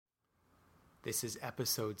This is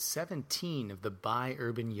episode 17 of the By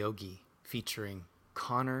Urban Yogi, featuring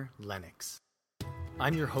Connor Lennox.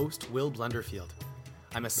 I'm your host, Will Blunderfield.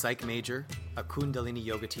 I'm a psych major, a Kundalini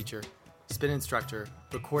yoga teacher, spin instructor,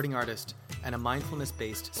 recording artist, and a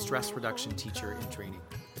mindfulness-based stress reduction teacher in training.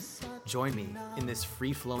 Join me in this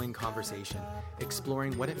free-flowing conversation,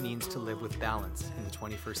 exploring what it means to live with balance in the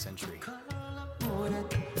 21st century.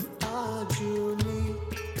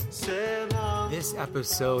 This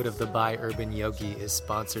episode of the By Urban Yogi is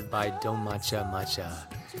sponsored by Domatcha Matcha.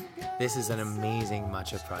 This is an amazing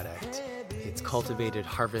matcha product. It's cultivated,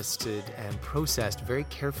 harvested, and processed very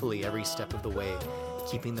carefully every step of the way,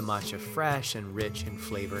 keeping the matcha fresh and rich in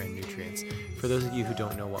flavor and nutrients. For those of you who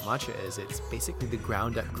don't know what matcha is, it's basically the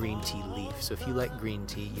ground up green tea leaf. So if you like green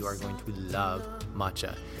tea, you are going to love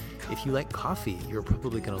matcha. If you like coffee, you're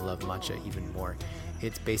probably going to love matcha even more.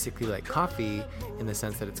 It's basically like coffee in the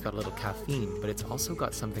sense that it's got a little caffeine, but it's also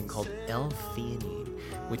got something called L-theanine,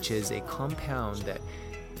 which is a compound that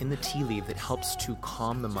in the tea leaf that helps to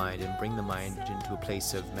calm the mind and bring the mind into a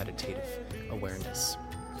place of meditative awareness.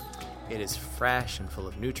 It is fresh and full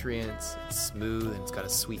of nutrients, it's smooth, and it's got a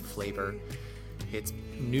sweet flavor. It's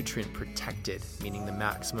nutrient protected, meaning the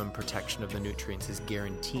maximum protection of the nutrients is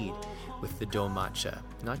guaranteed with the Do Matcha.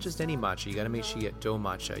 Not just any matcha, you gotta make sure you get Do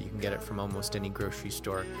Matcha. You can get it from almost any grocery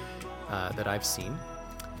store that I've seen,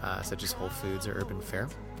 such as Whole Foods or Urban Fare.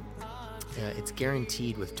 It's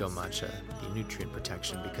guaranteed with Do Matcha, the nutrient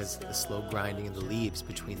protection, because the slow grinding of the leaves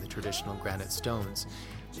between the traditional granite stones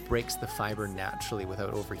breaks the fiber naturally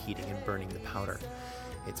without overheating and burning the powder.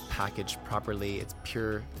 It's packaged properly, it's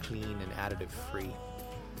pure, clean, and additive free.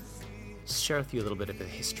 Just share with you a little bit of the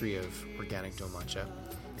history of organic Do Matcha.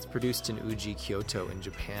 It's produced in Uji, Kyoto in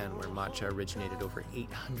Japan, where matcha originated over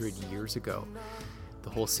 800 years ago. The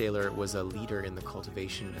wholesaler was a leader in the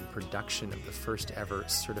cultivation and production of the first ever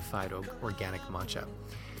certified organic matcha.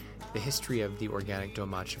 The history of the organic Do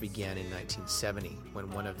Matcha began in 1970, when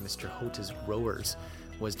one of Mr. Hota's growers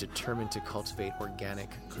was determined to cultivate organic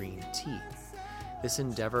green tea. This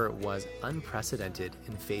endeavor was unprecedented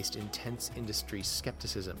and faced intense industry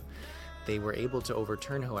skepticism. They were able to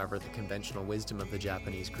overturn, however, the conventional wisdom of the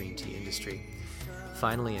Japanese green tea industry.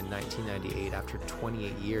 Finally, in 1998, after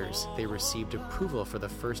 28 years, they received approval for the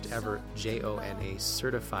first ever JONA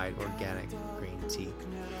certified organic green tea.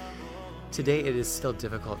 Today, it is still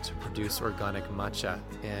difficult to produce organic matcha,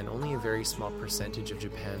 and only a very small percentage of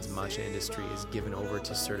Japan's matcha industry is given over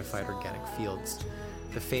to certified organic fields.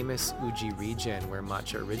 The famous Uji region, where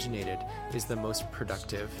matcha originated, is the most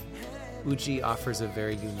productive. Uji offers a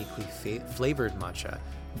very uniquely flavored matcha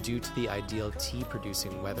due to the ideal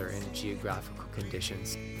tea-producing weather and geographical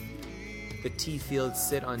conditions. The tea fields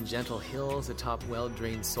sit on gentle hills atop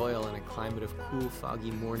well-drained soil in a climate of cool,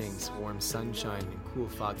 foggy mornings, warm sunshine, and cool,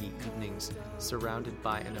 foggy evenings, surrounded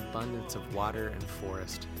by an abundance of water and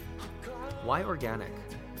forest. Why organic?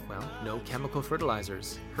 Well, no chemical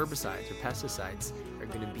fertilizers, herbicides, or pesticides are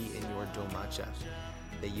going to be in your Do Matcha.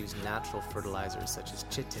 They use natural fertilizers such as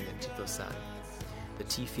chitin and chitosan. The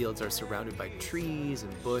tea fields are surrounded by trees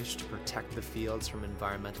and bush to protect the fields from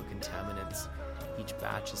environmental contaminants. Each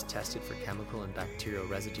batch is tested for chemical and bacterial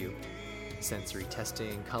residue. Sensory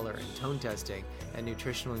testing, color and tone testing, and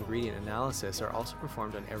nutritional ingredient analysis are also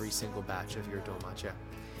performed on every single batch of your Do Matcha.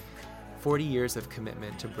 40 years of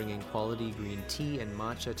commitment to bringing quality green tea and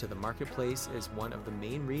matcha to the marketplace is one of the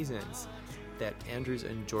main reasons that Andrews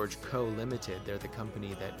and George Co. Limited, they're the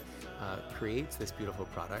company that creates this beautiful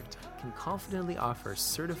product, can confidently offer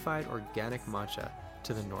certified organic matcha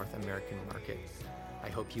to the North American market. I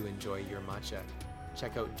hope you enjoy your matcha.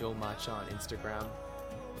 Check out Do Matcha on Instagram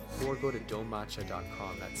or go to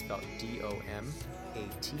domatcha.com. That's spelled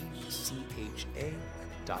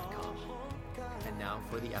DOMATCHA.com. And now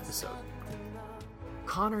for the episode.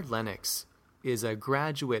 Connor Lennox is a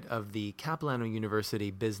graduate of the Capilano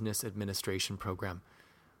University Business Administration program.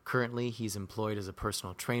 Currently, he's employed as a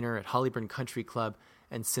personal trainer at Hollyburn Country Club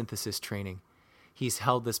and Synthesis Training. He's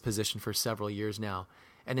held this position for several years now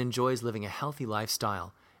and enjoys living a healthy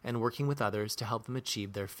lifestyle and working with others to help them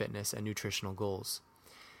achieve their fitness and nutritional goals.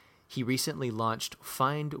 He recently launched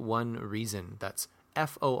Find One Reason, that's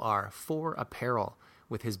FOR, for apparel,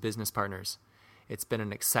 with his business partners. It's been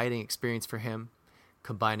an exciting experience for him,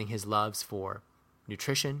 combining his loves for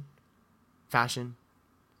nutrition, fashion,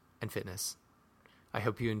 and fitness. I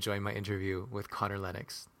hope you enjoy my interview with Connor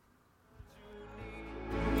Lennox.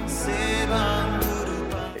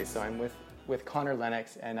 Okay, so I'm with Connor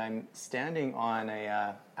Lennox, and I'm standing on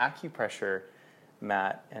a acupressure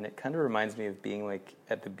mat, and it kind of reminds me of being like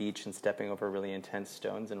at the beach and stepping over really intense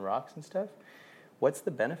stones and rocks and stuff. What's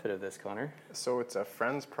the benefit of this, Connor? So it's a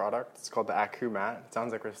friend's product. It's called the Aku mat. It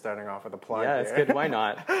sounds like we're starting off with a plug Yeah, here. it's good. Why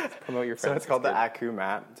not? Promote your friends. So it's called the Aku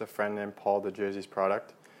mat. It's a friend named Paul de Jersey's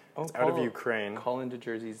product. It's out of Ukraine. Colin de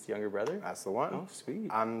Jersey's younger brother? That's the one. Oh,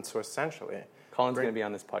 sweet. So essentially... Colin's going to be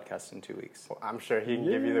on this podcast in 2 weeks. Well, I'm sure he can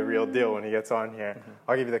give you the real deal when he gets on here.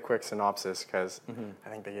 I'll give you the quick synopsis because I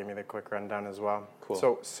think they gave me the quick rundown as well. Cool.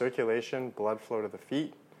 So circulation, blood flow to the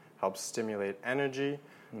feet, helps stimulate energy.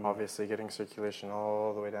 Obviously getting circulation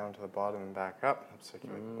all the way down to the bottom and back up, helps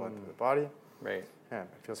circulate the blood to the body. Right. Yeah, it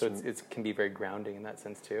feels so it can be very grounding in that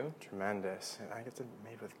sense too? Tremendous. And I think it's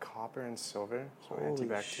made with copper and silver, so Holy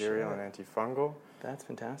antibacterial and antifungal. That's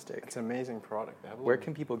fantastic. It's an amazing product. Where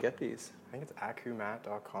can people get these? I think it's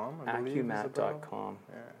akumat.com, I believe. Akumat.com.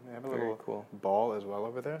 Yeah, they have a little ball as well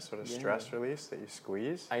over there, sort of stress release that you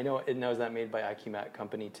squeeze. I know. Now, is that made by Akumat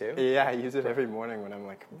Company too? Yeah, I use it every morning when I'm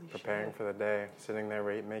like preparing for the day, sitting there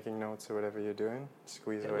making notes or whatever you're doing.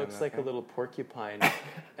 Squeeze it away. It looks like a little porcupine,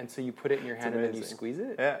 and so you put it in your hand and then you squeeze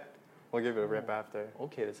it? Yeah. We'll give it a rip after.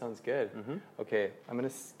 Okay, that sounds good. Okay, I'm going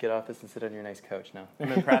to get off this and sit on your nice couch now.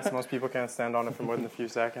 I'm impressed. Most people can't stand on it for more than a few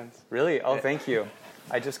seconds. Really? Oh, thank you.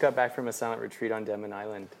 I just got back from a silent retreat on Denman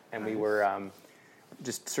Island, and we were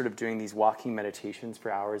just sort of doing these walking meditations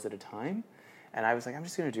for hours at a time. And I was like, I'm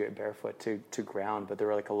just going to do it barefoot to ground, but there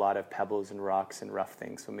were like a lot of pebbles and rocks and rough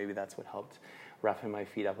things, so maybe that's what helped roughen my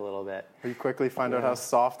feet up a little bit. We quickly find out how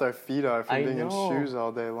soft our feet are from being in shoes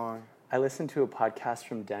all day long. I listened to a podcast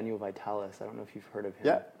from Daniel Vitalis. I don't know if you've heard of him.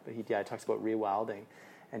 Yeah. But he talks about rewilding.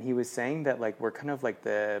 And he was saying that like we're kind of like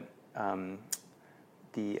the I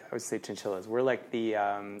would say chinchillas. We're like the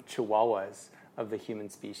chihuahuas of the human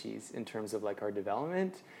species in terms of like our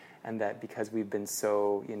development, and that because we've been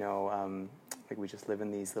so, like we just live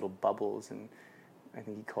in these little bubbles, and I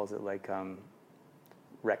think he calls it like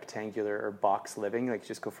rectangular or box living, like you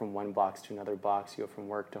just go from one box to another box, you go from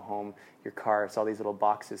work to home, your car, it's all these little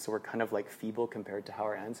boxes, so we're kind of like feeble compared to how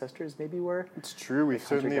our ancestors maybe were. It's true, we've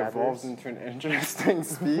certainly evolved into an interesting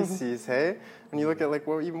species, hey? When you look at like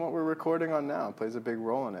what we're recording on now plays a big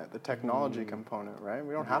role in it, the technology component, right?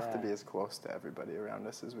 We don't have to be as close to everybody around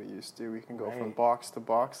us as we used to. We can go from box to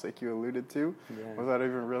box, like you alluded to, without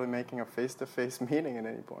even really making a face-to-face meeting at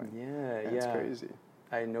any point. It's crazy.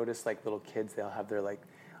 I noticed like little kids, they'll have their like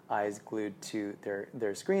eyes glued to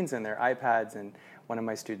their screens and their iPads, and one of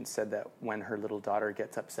my students said that when her little daughter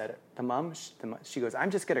gets upset at the mom, she goes,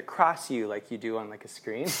 I'm just going to cross you like you do on like a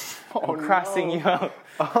screen. I'm crossing you out.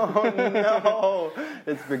 Oh no,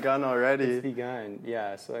 it's begun already. It's begun,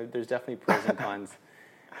 yeah. So there's definitely pros and cons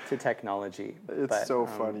to technology. It's so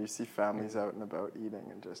funny. You see families out and about eating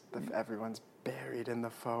and just everyone's buried in the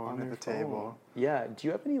phone at the table. Yeah. Do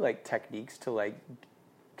you have any like techniques to like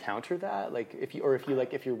counter that? Like if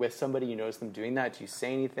you're with somebody, you notice them doing that, do you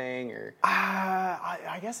say anything or?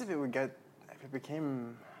 I guess if it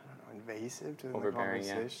became invasive to the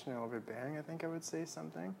conversation, overbearing, I think I would say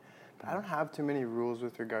something. But I don't have too many rules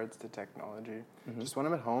with regards to technology. Just when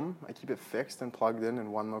I'm at home, I keep it fixed and plugged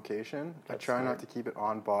in one location. I try not to keep it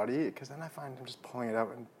on body, because then I find I'm just pulling it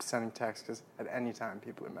out and sending texts, because at any time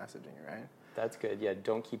people are messaging, right? That's good. Yeah,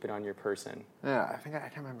 don't keep it on your person. Yeah, I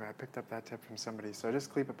can't remember. I picked up that tip from somebody. So I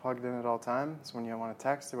just keep it plugged in at all times. When you want to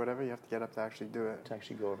text or whatever, you have to get up to actually do it. To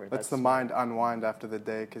actually go over it. Lets the mind unwind after the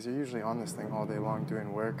day, because you're usually on this thing all day long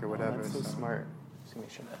doing work or whatever. That's so smart. Just make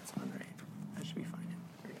sure that's on right. That should be fine.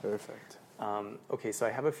 Perfect. Okay, so I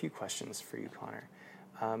have a few questions for you,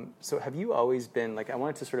 Connor. So have you always been, like, I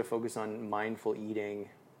wanted to sort of focus on mindful eating.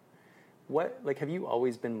 Have you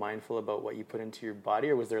always been mindful about what you put into your body,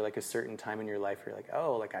 or was there like a certain time in your life where you're like,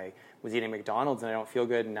 oh, like I was eating McDonald's and I don't feel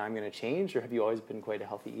good and now I'm going to change, or have you always been quite a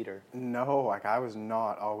healthy eater? No, like I was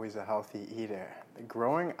not always a healthy eater.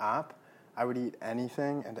 Growing up, I would eat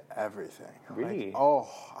anything and everything. Really? Like,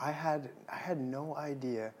 I had no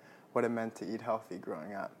idea what it meant to eat healthy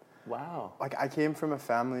growing up. Wow. Like I came from a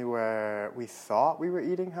family where we thought we were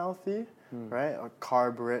eating healthy, right? A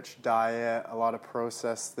carb-rich diet, a lot of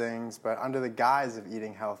processed things, but under the guise of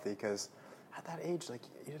eating healthy, because at that age, like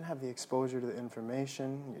you didn't have the exposure to the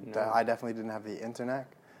information. No. I definitely didn't have the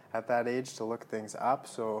internet at that age to look things up,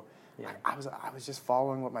 so I was just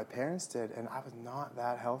following what my parents did, and I was not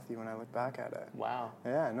that healthy when I look back at it. Wow.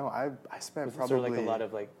 Yeah, no, I spent was probably... Was there like a lot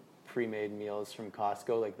of like pre-made meals from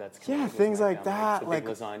Costco, like that's things like that, like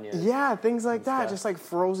lasagna, things like that, just like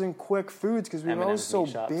frozen quick foods, because we were always so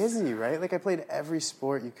busy, right? Like I played every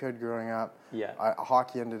sport you could growing up. Yeah,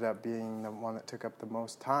 Hockey ended up being the one that took up the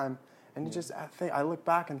most time, And you just, I look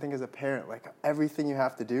back and think as a parent, like everything you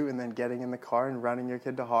have to do and then getting in the car and running your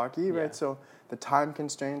kid to hockey, right? So the time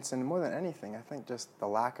constraints and more than anything, I think just the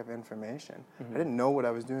lack of information. I didn't know what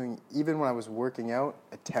I was doing. Even when I was working out,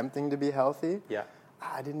 attempting to be healthy,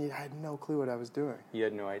 I had no clue what I was doing. You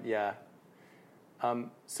had no idea.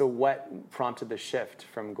 So what prompted the shift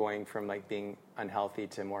from going from like being unhealthy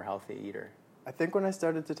to more healthy eater? I think when I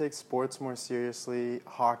started to take sports more seriously,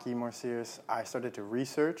 hockey more serious, I started to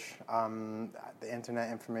research. The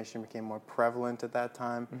internet information became more prevalent at that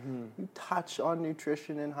time. You touch on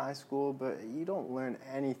nutrition in high school, but you don't learn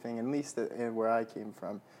anything, at least where I came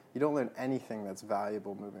from. You don't learn anything that's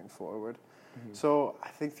valuable moving forward. So I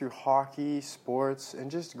think through hockey, sports,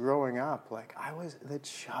 and just growing up, like I was the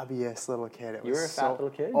chubbiest little kid. You were a fat little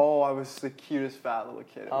kid? Oh, I was the cutest fat little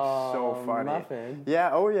kid. It was so funny. Muffin. Yeah,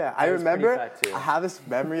 oh yeah. I remember, fat too. I have this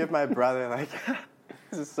memory of my brother, like,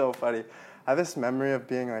 this is so funny. I have this memory of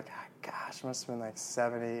being like, gosh, must have been like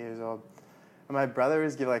 7, 8 years old. And my brother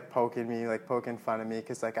was poking fun at me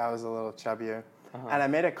because like I was a little chubbier. And I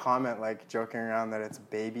made a comment like joking around that it's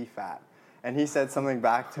baby fat. And he said something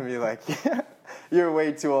back to me like, you're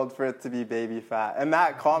way too old for it to be baby fat. And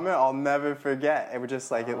that comment I'll never forget. It was just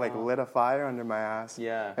like, it like lit a fire under my ass.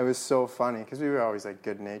 Yeah. It was so funny because we were always like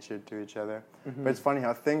good-natured to each other. But it's funny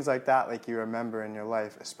how things like that, like you remember in your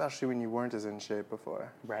life, especially when you weren't as in shape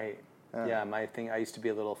before. Right. Yeah, my thing, I used to be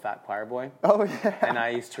a little fat choir boy. Oh, yeah. And I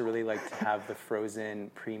used to really like to have the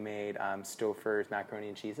frozen, pre-made Stouffer's macaroni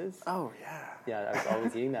and cheeses. Oh, yeah. Yeah, I was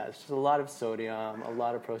always eating that. It's just a lot of sodium, a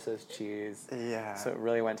lot of processed cheese. Yeah. So it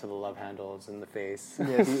really went to the love handles in the face.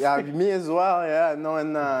 Yeah, me as well, yeah. No,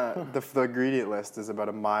 and the ingredient list is about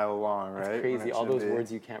a mile long, right? It's crazy, all those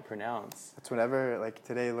words you can't pronounce. It's whenever, like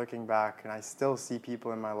today looking back, and I still see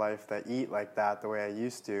people in my life that eat like that the way I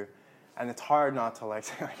used to. And it's hard not to like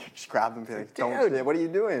just grab them and be like, don't, what are you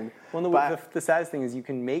doing? Well, the saddest thing is you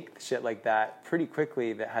can make shit like that pretty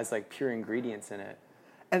quickly that has like pure ingredients in it.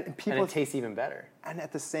 And it tastes even better. And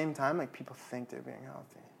at the same time, like people think they're being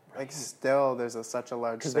healthy. Right. Like still, there's such a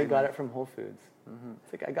large because they got it from Whole Foods.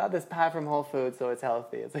 It's like I got this pie from Whole Foods, so it's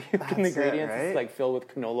healthy. It's like the ingredients, it's like filled with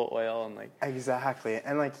canola oil and like exactly.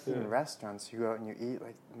 And like in restaurants, you go out and you eat.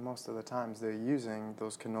 Like most of the times, they're using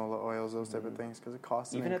those canola oils, those type of things, because it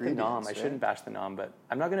costs them ingredients. Even at the Nom, I shouldn't bash the Nom, but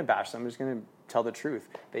I'm not going to bash them. I'm just going to tell the truth.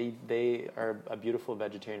 They are a beautiful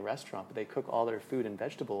vegetarian restaurant, but they cook all their food in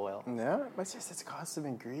vegetable oil. Yeah, but it's cost of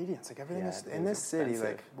ingredients. Like everything is in this city.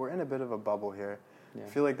 Like we're in a bit of a bubble here. Yeah. I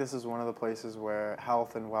feel like this is one of the places where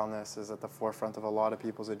health and wellness is at the forefront of a lot of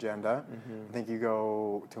people's agenda. I think you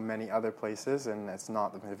go to many other places and it's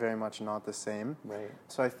very much not the same. Right.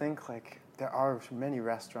 So I think like there are many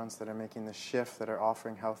restaurants that are making the shift that are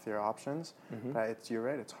offering healthier options. But you're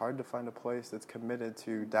right, it's hard to find a place that's committed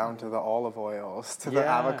to down to the olive oils, to the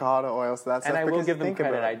avocado oils, that stuff. And I will give them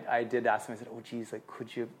credit. I did ask them, I said, oh geez, like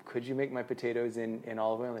could you make my potatoes in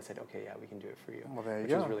olive oil? And they said, okay, yeah, we can do it for you. Well, there you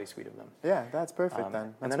go. Which was really sweet of them. Yeah, that's perfect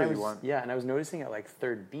then. That's what you want. Yeah, and I was noticing at like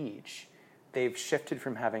Third Beach, they've shifted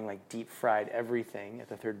from having like deep fried everything at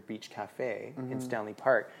the Third Beach Cafe in Stanley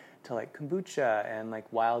Park to like kombucha and like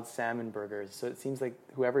wild salmon burgers. So it seems like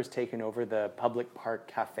whoever's taken over the public park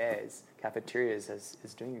cafeterias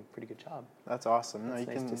is doing a pretty good job. That's awesome. It's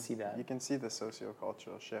nice to see that. You can see the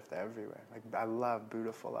sociocultural shift everywhere. Like I love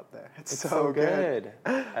Beautiful up there. It's so good.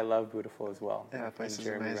 I love Beautiful as well. Yeah, that place is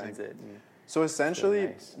Jeremy amazing. Runs it. So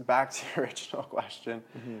essentially, back to your original question,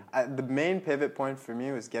 the main pivot point for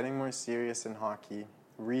me was getting more serious in hockey,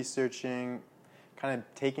 researching, kind of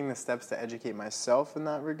taking the steps to educate myself in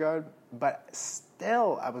that regard. But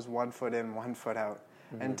still, I was 1 foot in, 1 foot out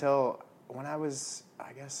until when I was,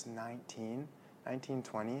 I guess, 19,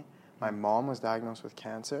 20. My mom was diagnosed with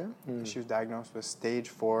cancer. She was diagnosed with stage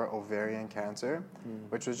 4 ovarian cancer,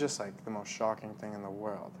 which was just like the most shocking thing in the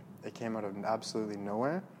world. It came out of absolutely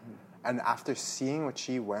nowhere. And after seeing what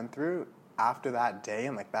she went through, after that day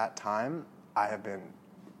and like that time, I have been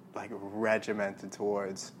like regimented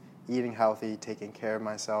towards eating healthy, taking care of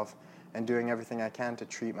myself, and doing everything I can to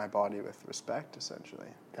treat my body with respect, essentially.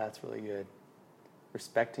 That's really good.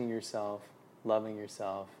 Respecting yourself, loving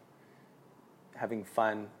yourself, having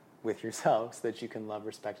fun with yourself so that you can love,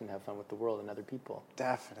 respect, and have fun with the world and other people.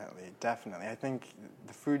 Definitely. I think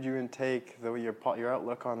the food you intake, your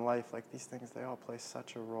outlook on life, like these things, they all play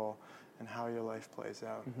such a role in how your life plays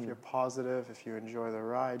out. If you're positive, if you enjoy the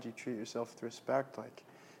ride, you treat yourself with respect, like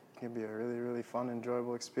it can be a really, really fun,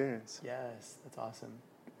 enjoyable experience. Yes, that's awesome.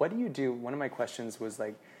 What do you do? One of my questions was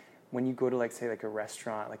like, when you go to like, say like a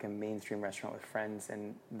restaurant, like a mainstream restaurant with friends,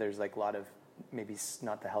 and there's like a lot of maybe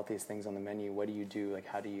not the healthiest things on the menu, what do you do? Like,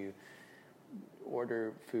 how do you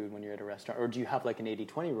order food when you're at a restaurant? Or do you have like an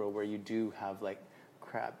 80-20 rule where you do have like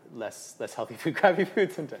less healthy food, crappy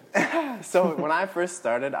food sometimes? So when I first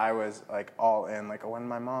started, I was like all in. Like when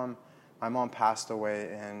my mom passed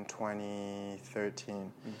away in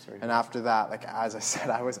 2013. And after that, like as I said,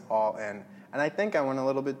 I was all in. And I think I went a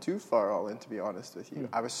little bit too far all in, to be honest with you.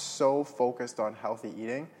 I was so focused on healthy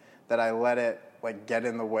eating that I let it like get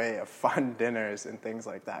in the way of fun dinners and things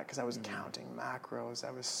like that, because I was counting macros.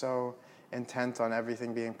 I was so intent on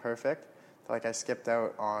everything being perfect. Like I skipped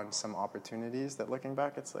out on some opportunities that, looking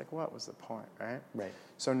back, it's like, what was the point, right? Right.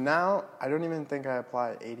 So now I don't even think I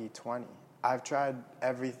apply 80-20. I've tried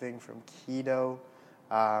everything from keto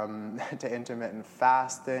to intermittent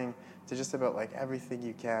fasting to just about like everything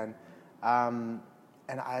you can. And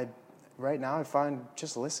right now I find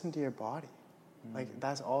just listen to your body. Like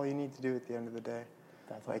that's all you need to do at the end of the day.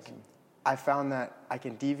 That's like awesome. I found that I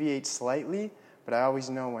can deviate slightly, but I always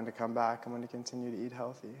know when to come back and when to continue to eat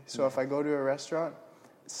healthy. So if I go to a restaurant,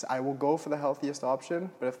 I will go for the healthiest option,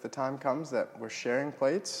 but if the time comes that we're sharing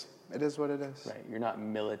plates, it is what it is. Right, you're not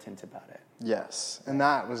militant about it. Yes, and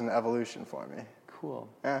that was an evolution for me. Cool.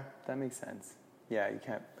 Yeah. That makes sense. Yeah, you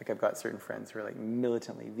can't, like I've got certain friends who are like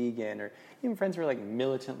militantly vegan, or even friends who are like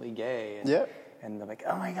militantly gay. And, and they're like,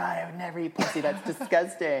 oh my God, I would never eat pussy. That's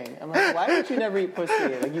disgusting. I'm like, why would you never eat pussy?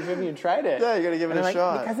 Like, you haven't even tried it. Yeah, you got to give it a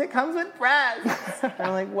shot. Because it comes with breasts. And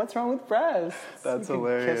I'm like, what's wrong with breasts? That's you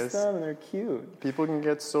hilarious. Kiss them and they're cute. People can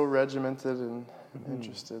get so regimented and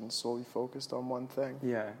interested and solely focused on one thing.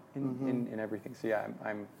 Yeah, in everything. So yeah,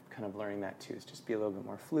 I'm kind of learning that too. Is just be a little bit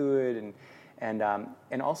more fluid and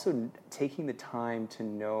also taking the time to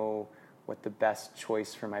know what the best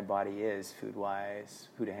choice for my body is, food-wise,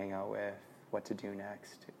 who to hang out with, what to do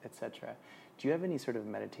next, etc. Do you have any sort of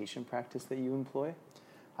meditation practice that you employ?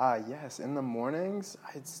 Yes, in the mornings,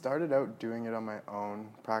 I had started out doing it on my own,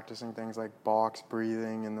 practicing things like box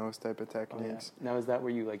breathing and those type of techniques. Oh, yeah. Now, is that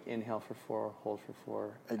where you like inhale for 4, hold for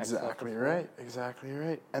 4? Exactly right, exactly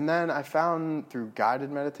right. And then I found through guided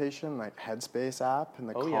meditation, like Headspace app and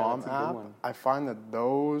the Calm app, I find that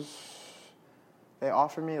those, they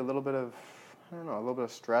offer me a little bit of, a little bit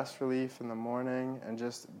of stress relief in the morning and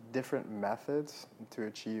just different methods to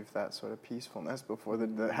achieve that sort of peacefulness before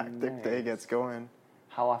the hectic day gets going.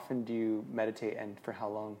 How often do you meditate and for how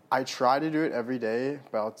long? I try to do it every day,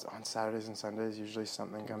 but on Saturdays and Sundays, usually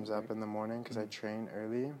something comes up in the morning because I train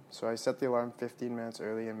early. So I set the alarm 15 minutes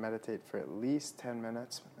early and meditate for at least 10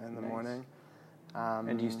 minutes in the morning.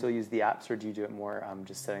 And do you still use the apps, or do you do it more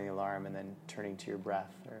just setting the alarm and then turning to your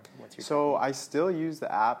breath? Or what's your technique? I still use the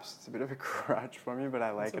apps. It's a bit of a crutch for me, but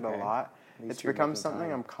I like it a lot. It's become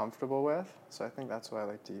something I'm comfortable with, so I think that's why I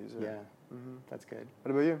like to use it. Yeah, that's good.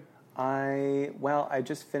 What about you? I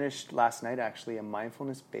just finished last night actually a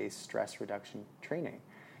mindfulness-based stress reduction training.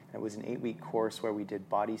 And it was an 8-week course where we did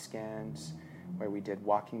body scans, where we did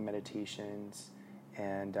walking meditations,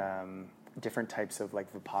 and different types of like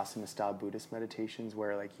Vipassana-style Buddhist meditations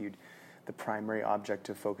where like the primary object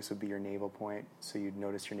of focus would be your navel point. So you'd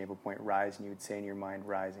notice your navel point rise, and you would say in your mind,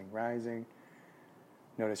 rising, rising.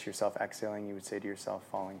 Notice yourself exhaling, you would say to yourself,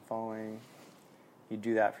 falling, falling. You'd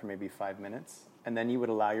do that for maybe 5 minutes. And then you would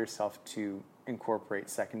allow yourself to incorporate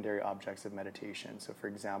secondary objects of meditation. So, for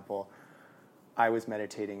example, I was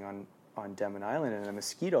meditating on Denman Island, and a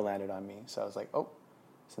mosquito landed on me. So I was like, oh,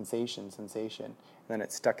 sensation, sensation. And then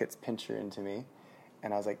it stuck its pincher into me,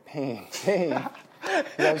 and I was like, pain, pain.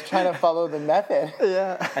 And I was trying to follow the method.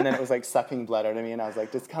 Yeah. And then it was like sucking blood out of me, and I was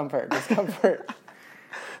like, discomfort, discomfort.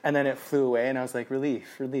 And then it flew away, and I was like,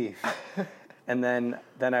 relief, relief. And then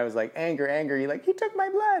I was like, anger, anger. He took my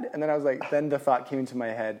blood. And then I was like, then the thought came into my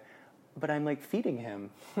head, but I'm like feeding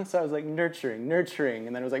him. So I was like, nurturing, nurturing.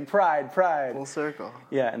 And then it was like, pride, pride. Full circle.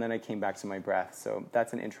 Yeah, and then I came back to my breath. So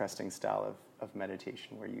that's an interesting style of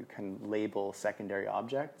meditation where you can label secondary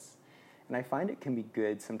objects. And I find it can be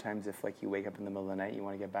good sometimes if like you wake up in the middle of the night, you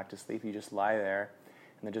want to get back to sleep, you just lie there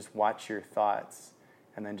and then just watch your thoughts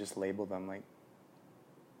and then just label them like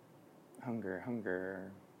hunger,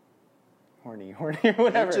 hunger, horny, horny, or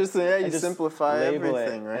whatever. Interesting, yeah, you simplify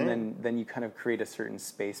everything, right? And then you kind of create a certain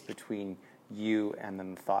space between you and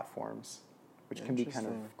then the thought forms, which can be kind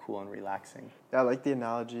of cool and relaxing. Yeah, I like the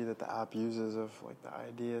analogy that the app uses of like the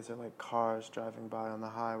ideas are like cars driving by on the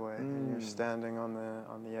highway and you're standing on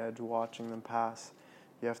the edge watching them pass.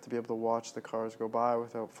 You have to be able to watch the cars go by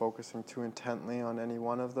without focusing too intently on any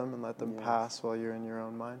one of them and let them pass while you're in your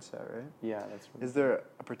own mindset, right? Yeah, that's really Is there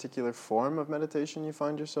a particular form of meditation you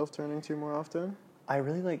find yourself turning to more often? I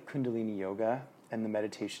really like Kundalini Yoga and the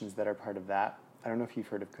meditations that are part of that. I don't know if you've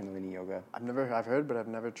heard of Kundalini Yoga. I've heard, but I've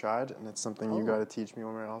never tried, and it's something you got to teach me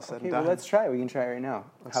when we're all said and done. Okay, well, let's try it. We can try it right now.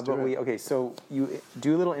 Let's do it. Okay, so you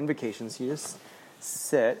do a little invocation. So you just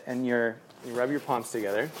sit and you rub your palms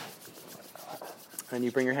together, and you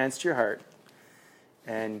bring your hands to your heart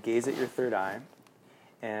and gaze at your third eye.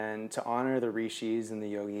 And to honor the rishis and the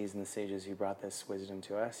yogis and the sages who brought this wisdom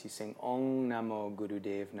to us, you sing Om Namo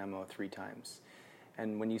Gurudev Namo 3 times.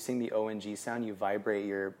 And when you sing the O and G sound, you vibrate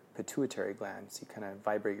your pituitary glands. You kind of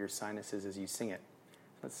vibrate your sinuses as you sing it.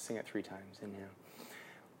 Let's sing it 3 times. Inhale.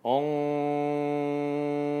 Om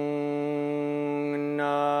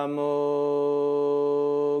Namo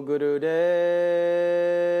Gurudev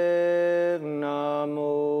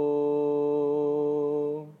Namo.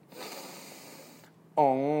 Om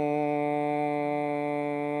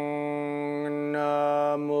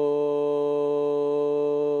Namo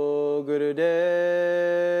Gurudev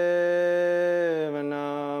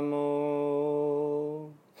Namo.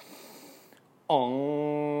 Om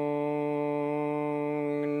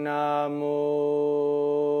Namo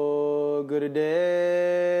Gurudev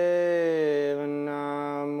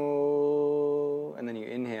Namo. And then you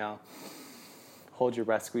inhale. Hold your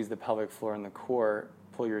breath, squeeze the pelvic floor and the core,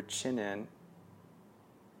 pull your chin in.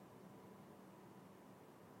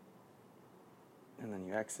 And then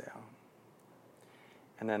you exhale.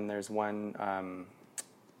 And then there's one,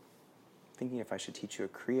 thinking if I should teach you a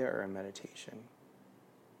kriya or a meditation.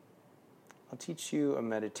 I'll teach you a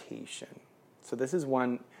meditation. So this is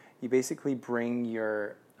one, you basically bring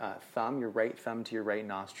your your right thumb to your right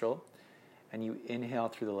nostril, and you inhale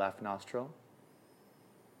through the left nostril.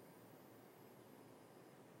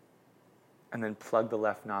 And then plug the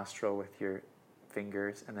left nostril with your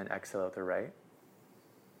fingers, and then exhale out the right.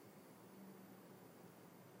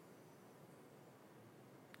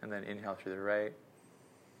 And then inhale through the right.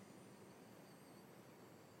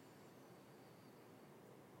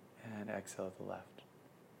 And exhale at the left.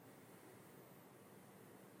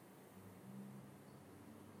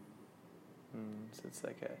 So it's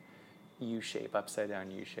like a U shape, upside down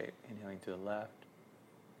U shape. Inhaling through the left,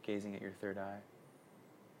 gazing at your third eye.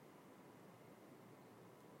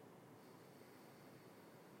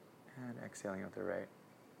 And exhaling out the right.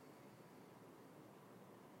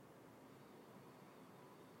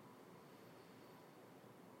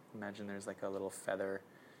 Imagine there's like a little feather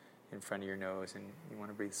in front of your nose, and you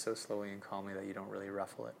want to breathe so slowly and calmly that you don't really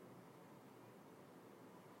ruffle it.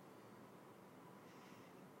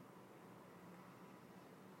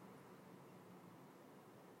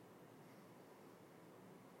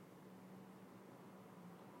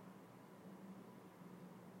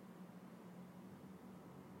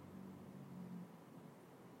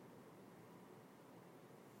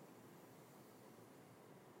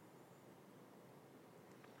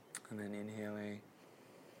 And then inhaling.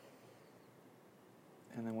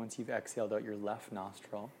 And then once you've exhaled out your left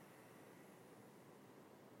nostril,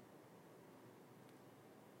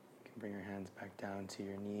 you can bring your hands back down to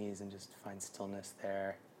your knees and just find stillness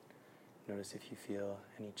there. Notice if you feel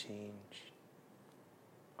any change.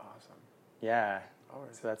 Awesome. Yeah. All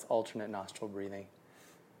right. So that's alternate nostril breathing.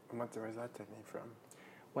 Where's that technique from?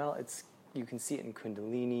 Well, you can see it in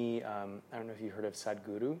Kundalini. I don't know if you've heard of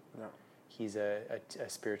Sadhguru. No. He's a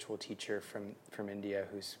spiritual teacher from India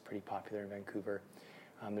who's pretty popular in Vancouver.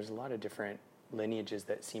 There's a lot of different lineages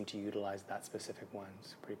that seem to utilize that specific one.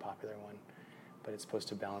 It's a pretty popular one. But it's supposed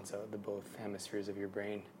to balance out the both hemispheres of your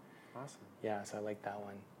brain. Awesome. Yeah, so I like that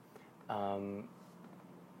one.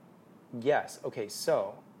 Yes, okay,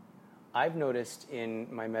 so I've noticed in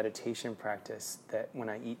my meditation practice that when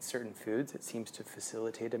I eat certain foods, it seems to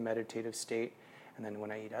facilitate a meditative state. And then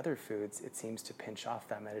when I eat other foods, it seems to pinch off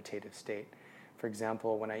that meditative state. For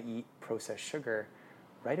example, when I eat processed sugar,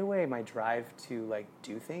 right away my drive to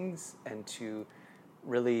do things and to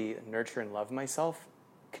really nurture and love myself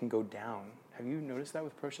can go down. Have you noticed that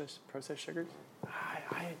with processed sugars?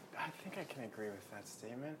 I think I can agree with that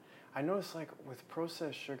statement. I notice with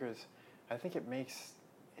processed sugars, I think it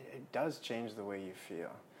does change the way you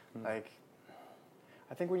feel.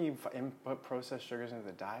 I think when you input processed sugars into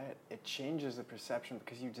the diet, it changes the perception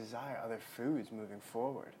because you desire other foods moving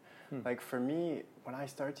forward. For me, when I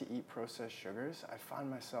start to eat processed sugars, I find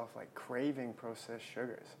myself craving processed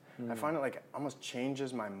sugars. I find it almost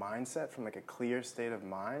changes my mindset from a clear state of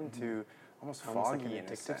mind to almost foggy like an in a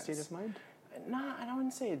addictive sense. state of mind? No, I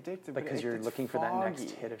wouldn't say addictive. Because you're looking for that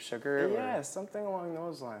next hit of sugar? Yeah, something along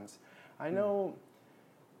those lines. I know,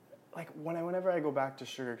 whenever I go back to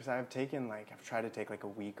sugar, because I've tried to take a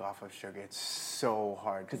week off of sugar. It's so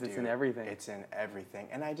hard to do. Because it's in everything. It's in everything.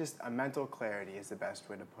 And a mental clarity is the best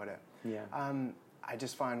way to put it. Yeah. I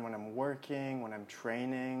just find when I'm working, when I'm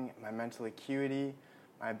training, my mental acuity,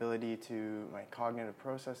 my ability to, my cognitive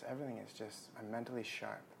process, everything is just, I'm mentally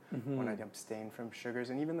sharp when I abstain from sugars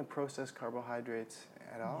and even the processed carbohydrates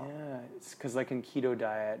at all. Yeah, it's because like in keto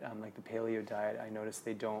diet, like the paleo diet, I noticed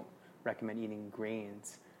they don't recommend eating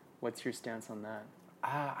grains. What's your stance on that?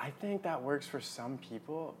 I think that works for some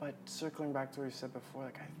people, but circling back to what you said before,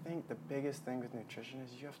 like I think the biggest thing with nutrition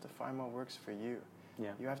is you have to find what works for you.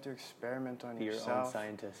 Yeah. You have to experiment on Be yourself. your own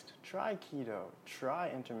scientist. Try keto, try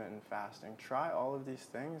intermittent fasting, try all of these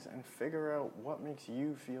things and figure out what makes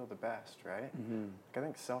you feel the best, right? Like I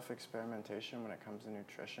think self-experimentation when it comes to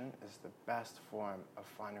nutrition is the best form of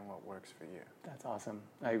finding what works for you. That's awesome.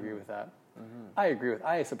 I agree with that.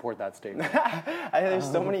 I support that statement. There's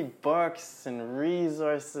so many books and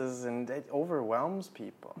resources and it overwhelms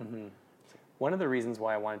people. One of the reasons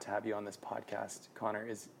why I wanted to have you on this podcast, Connor,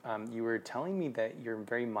 is you were telling me that you're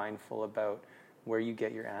very mindful about where you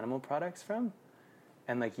get your animal products from.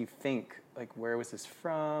 And like you think, like, where was this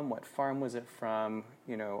from? What farm was it from?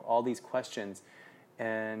 You know, all these questions.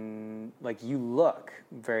 And like you look,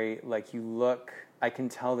 I can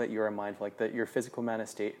tell that you're mindful, like that your physical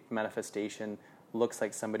manifestation looks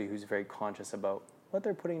like somebody who's very conscious about what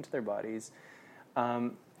they're putting into their bodies.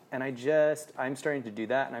 And I'm starting to do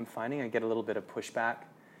that, and I'm finding I get a little bit of pushback,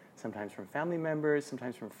 sometimes from family members,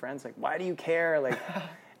 sometimes from friends, like, why do you care? Like,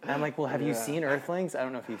 and I'm like, well, have you seen Earthlings? I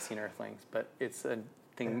don't know if you've seen Earthlings, but it's a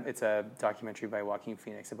thing. It's a documentary by Joaquin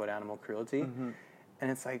Phoenix about animal cruelty.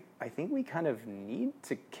 And it's like, I think we kind of need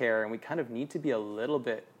to care, and we kind of need to be a little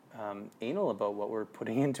bit anal about what we're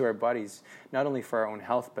putting into our bodies, not only for our own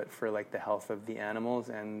health, but for like the health of the animals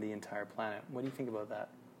and the entire planet. What do you think about that?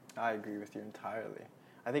 I agree with you entirely.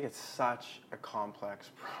 I think it's such a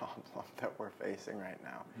complex problem that we're facing right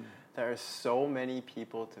now. There are so many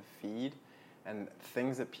people to feed, and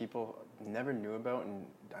things that people never knew about and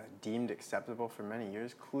deemed acceptable for many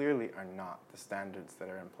years clearly are not the standards that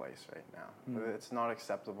are in place right now. It's not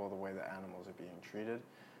acceptable the way that animals are being treated.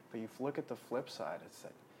 But you look at the flip side, it's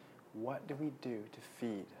like, what do we do to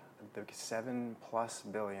feed the 7+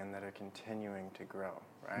 billion that are continuing to grow,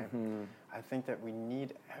 right? I think that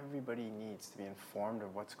everybody needs to be informed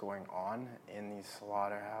of what's going on in these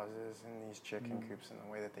slaughterhouses, in these chicken coops, and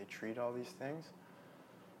the way that they treat all these things.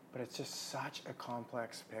 But it's just such a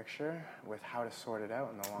complex picture with how to sort it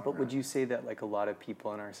out in the long run. But would you say that like a lot of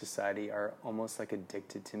people in our society are almost like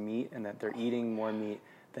addicted to meat, and that they're eating more meat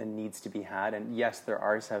than needs to be had? And yes, there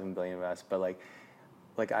are 7 billion of us, but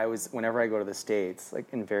whenever I go to the States, like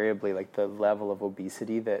invariably, like the level of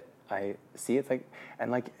obesity that I see, it's like,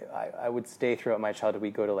 and like I would stay throughout my childhood.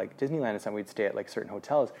 We'd go to like Disneyland and something. We'd stay at like certain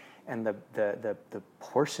hotels, and the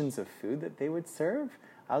portions of food that they would serve,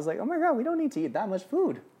 I was like, oh my God, we don't need to eat that much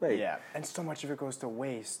food. Like, yeah, and so much of it goes to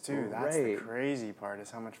waste too. That's the crazy part,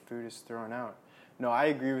 is how much food is thrown out. No, I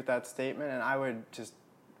agree with that statement, and I would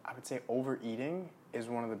say overeating is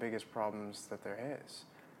one of the biggest problems that there is.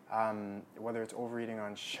 Whether it's overeating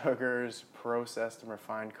on sugars, processed and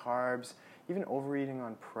refined carbs, even overeating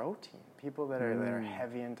on protein. People that are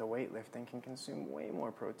heavy into weightlifting can consume way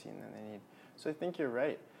more protein than they need. So I think you're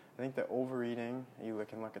right. I think that overeating, you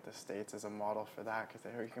can look at the States as a model for that, because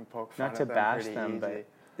you can poke fun at them pretty easy. Not to bash them,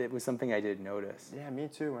 but it was something I did notice. Yeah, me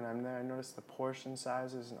too. When I'm there, I noticed the portion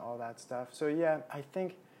sizes and all that stuff. So yeah, I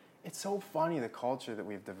think it's so funny, the culture that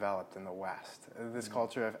we've developed in the West, this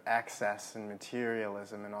culture of excess and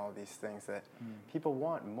materialism and all these things, that people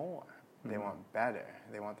want more. They want better.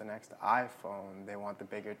 They want the next iPhone. They want the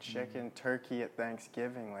bigger chicken, turkey at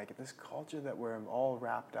Thanksgiving. Like, this culture that we're all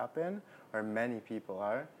wrapped up in, or many people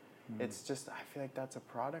are, it's just, I feel like that's a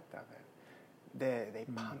product of it. They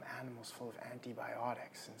pump animals full of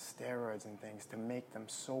antibiotics and steroids and things to make them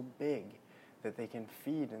so big that they can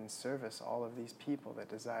feed and service all of these people that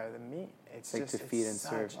desire the meat. It's like, to feed and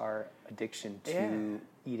serve our addiction to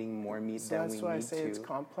eating more meat than we need to. That's why I say it's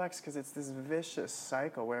complex, because it's this vicious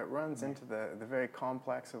cycle where it runs into the very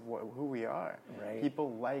complex of who we are. Right.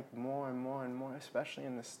 People like more and more and more, especially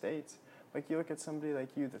in the States. Like, you look at somebody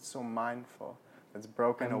like you that's so mindful, that's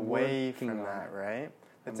broken away from that, right?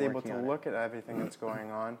 That's able to look at everything that's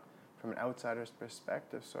going on from an outsider's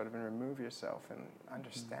perspective, sort of, and remove yourself and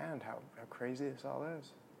understand how crazy this all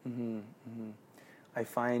is. I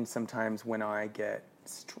find sometimes when I get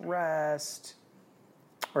stressed,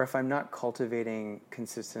 or if I'm not cultivating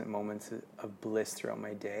consistent moments of bliss throughout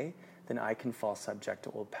my day, then I can fall subject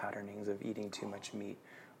to old patternings of eating too much meat,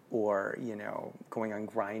 or, going on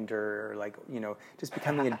Grindr, or just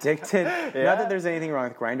becoming addicted. Not that there's anything wrong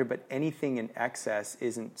with Grindr, but anything in excess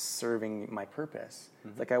isn't serving my purpose.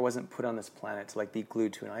 Like, I wasn't put on this planet to be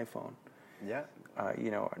glued to an iPhone. Yeah.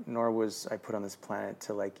 Nor was I put on this planet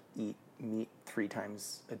to like eat meat 3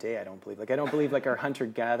 times a day. I don't believe like our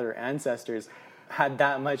hunter-gatherer ancestors had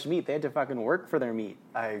that much meat. They had to fucking work for their meat.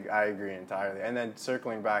 I agree entirely. And then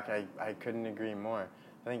circling back, I couldn't agree more.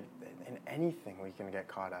 I think in anything we can get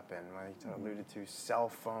caught up in, like you alluded to, cell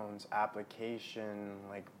phones, application,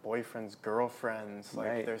 like boyfriends, girlfriends. Like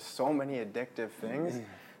Right. there's so many addictive things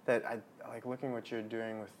that I like looking what you're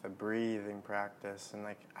doing with the breathing practice. And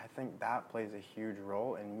like I think that plays a huge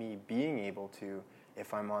role in me being able to,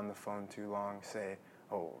 if I'm on the phone too long, say,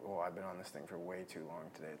 oh, I've been on this thing for way too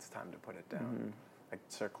long today. It's time to put it down. Like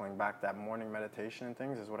circling back, that morning meditation and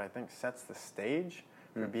things is what I think sets the stage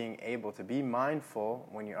for being able to be mindful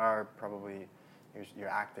when you are probably you're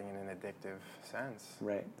acting in an addictive sense.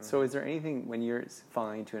 Right. So is there anything when you're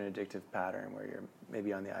falling into an addictive pattern where you're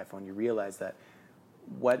maybe on the iPhone, you realize that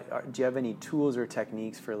do you have any tools or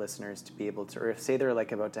techniques for listeners to be able to, or if say they're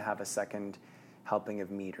like about to have a second helping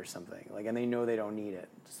of meat or something, like, and they know they don't need it,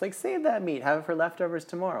 just like save that meat, have it for leftovers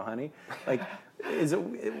tomorrow, honey. Like,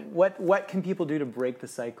 what can people do to break the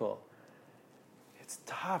cycle? It's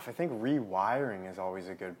tough. I think rewiring is always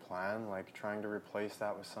a good plan, like trying to replace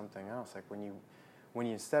that with something else. Like when you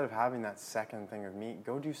instead of having that second thing of meat,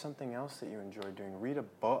 go do something else that you enjoy doing. Read a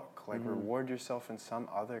book, like reward yourself in some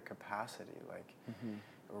other capacity. Like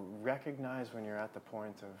recognize when you're at the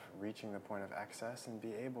point of reaching the point of excess and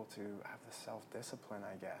be able to have the self-discipline,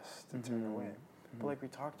 I guess, to turn away. But like we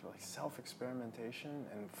talked about, like self-experimentation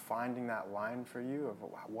and finding that line for you of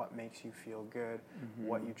what makes you feel good,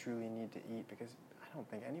 what you truly need to eat, because I don't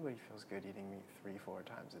think anybody feels good eating meat 3-4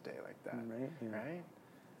 times a day like that. Right?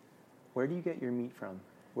 Where do you get your meat from?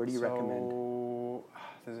 Where do you recommend?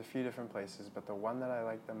 There's a few different places, but the one that I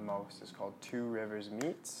like the most is called Two Rivers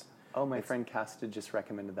Meats. Oh, my friend Casta just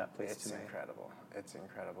recommended that place to me. It's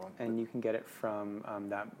incredible. And you can get it from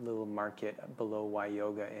that little market below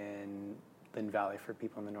Wyoga in Lynn Valley for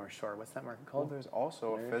people on the North Shore. What's that market called? Well, there's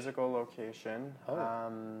also a physical location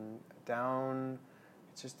down.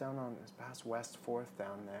 It's just down on. It's past West 4th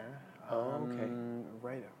down there. Okay.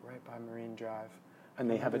 Right by Marine Drive. And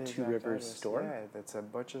they have a Two Rivers store? Yeah, it's a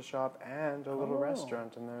butcher shop and a little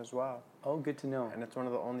restaurant in there as well. Oh, good to know. And it's one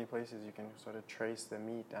of the only places you can sort of trace the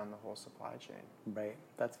meat down the whole supply chain. Right.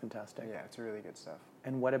 That's fantastic. Yeah, it's really good stuff.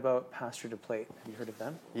 And what about Pasture to Plate? Have you heard of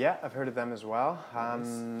them? Yeah, I've heard of them as well.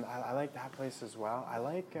 Nice. I like that place as well. I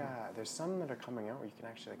like, there's some that are coming out where you can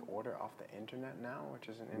actually like order off the internet now, which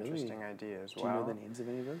is an interesting idea as well. Do you know the names of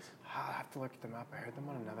any of those? I'll have to look them up. I heard them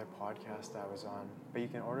on another podcast I was on. But you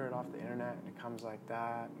can order it off the internet and it comes like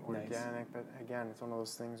that, organic. Nice. But again, it's one of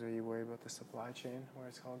those things where you worry about the supply chain, where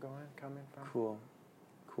it's all coming from.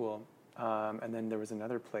 Cool. And then there was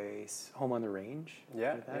another place, Home on the Range.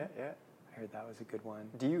 Yeah. I heard that was a good one.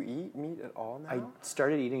 Do you eat meat at all now? I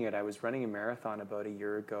started eating it. I was running a marathon about a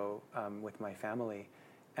year ago with my family,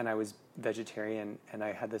 and I was vegetarian, and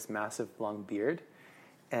I had this massive long beard.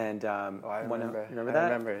 And I remember. Remember that? I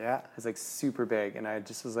remember, yeah. It was like super big, and I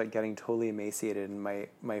just was like getting totally emaciated. And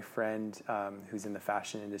my friend who's in the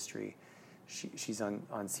fashion industry, she's on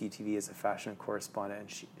CTV as a fashion correspondent,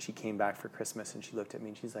 and she came back for Christmas, and she looked at me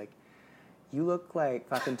and she's like, "You look like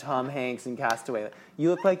fucking Tom Hanks in Castaway. You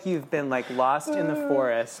look like you've been like lost in the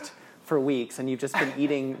forest for weeks and you've just been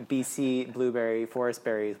eating BC blueberry, forest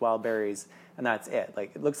berries, wild berries, and that's it.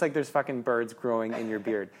 Like, it looks like there's fucking birds growing in your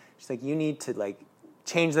beard." She's like, "You need to like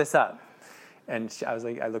change this up." And I was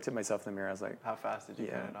like, I looked at myself in the mirror. I was like, "How fast did you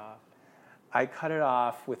cut it off?" I cut it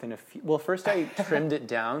off within a few. Well, first I trimmed it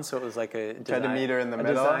down so it was like a meter in the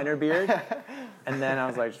middle, designer beard, and then I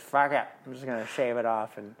was like, "Fuck it, I'm just gonna shave it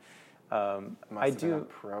off." And I do a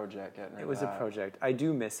project. It was a project. I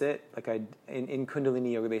do miss it. Like in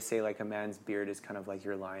Kundalini yoga, they say like a man's beard is kind of like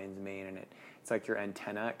your lion's mane, and it's like your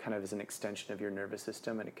antenna. It kind of is an extension of your nervous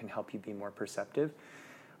system, and it can help you be more perceptive.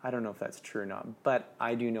 I don't know if that's true or not, but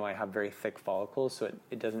I do know I have very thick follicles, so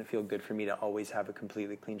it doesn't feel good for me to always have a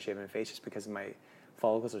completely clean-shaven face just because my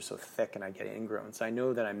follicles are so thick and I get ingrown. So I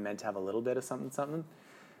know that I'm meant to have a little bit of something,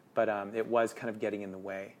 but it was kind of getting in the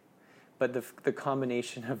way. But the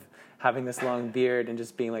combination of having this long beard and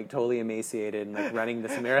just being like totally emaciated and like running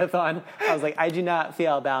this marathon, I was like, I do not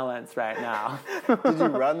feel balanced right now. Did you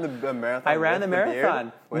run the marathon? I ran the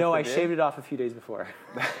marathon. No, I beard? shaved it off a few days before.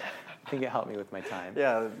 I think it helped me with my time.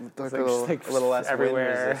 Yeah, it's a little less everywhere,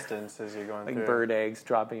 wind resistance as you're going like through. Bird eggs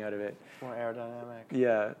dropping out of it. More aerodynamic.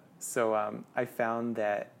 Yeah. So I found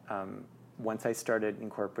that once I started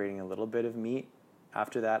incorporating a little bit of meat,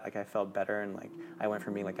 after that, like I felt better, and like I went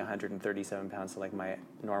from being like 137 pounds to like my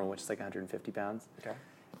normal, which is like 150 pounds. Okay.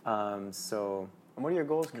 So. And what are your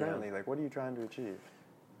goals currently? Yeah. Like, what are you trying to achieve?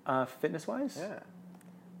 Fitness-wise? Yeah.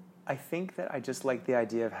 I think that I just like the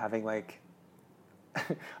idea of having like,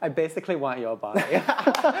 I basically want your body.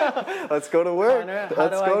 Let's go to work. Connor,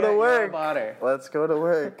 Let's go to work. Your body? Let's go to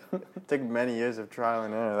work. It took many years of trial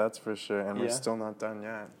and error, that's for sure, and we're still not done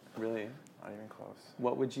yet. Really? Not even close.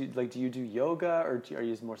 What would you like? Do you do yoga or are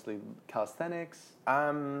you mostly calisthenics?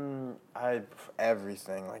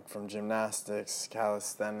 Everything, like from gymnastics,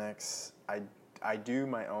 calisthenics. I do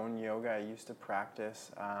my own yoga. I used to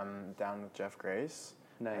practice down with Jeff Grace.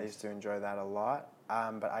 Nice. I used to enjoy that a lot.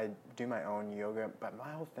 But I do my own yoga. But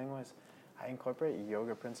my whole thing was I incorporate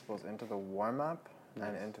yoga principles into the warm-up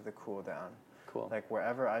and into the cool-down. Cool. Like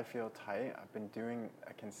wherever I feel tight, I've been doing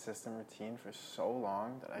a consistent routine for so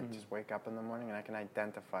long that I just wake up in the morning and I can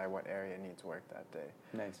identify what area needs work that day.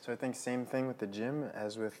 Nice. So I think same thing with the gym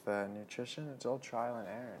as with nutrition. It's all trial and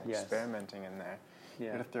error and experimenting in there. Yeah.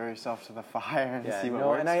 You gotta throw yourself to the fire and see what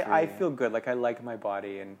works. works And for you. I feel good. Like I like my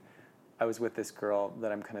body, and I was with this girl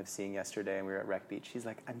that I'm kind of seeing yesterday, and we were at Rec Beach. She's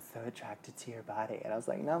like, "I'm so attracted to your body," and I was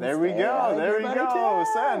like, "No." There we go.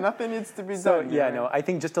 So nothing needs to be done. Yeah, no. I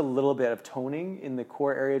think just a little bit of toning in the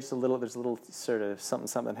core area, just a little. There's a little sort of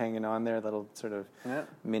something hanging on there, little sort of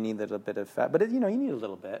mini little bit of fat, but you need a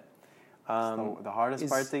little bit. The hardest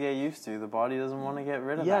part to get used to. The body doesn't want to get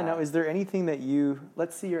rid of that. Yeah, no. Is there anything that you?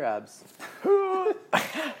 Let's see your abs.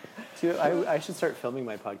 I should start filming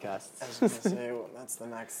my podcasts. I was going to say, well, that's the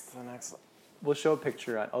next. We'll show a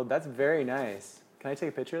picture on. Oh, that's very nice. Can I take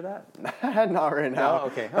a picture of that? Not right now. No?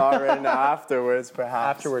 Okay. Not right now. Afterwards,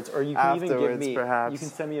 perhaps. Afterwards, or you can even give me. Perhaps. You can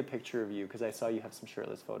send me a picture of you because I saw you have some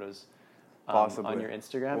shirtless photos. Possibly On your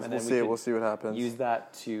Instagram, and then we'll see what happens. Use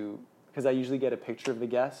that to because I usually get a picture of the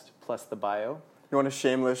guest plus the bio. You want a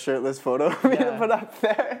shameless shirtless photo of me to put up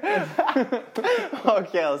there?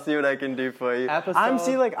 Okay, I'll see what I can do for you. I'm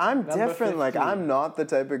different. 15. Like I'm not the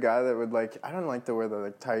type of guy that would like. I don't like to wear the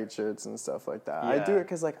like tight shirts and stuff like that. I do it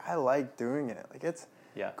because like I like doing it. Like it's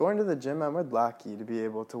going to the gym. I'm lucky to be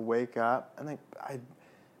able to wake up and like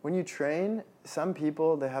when you train, some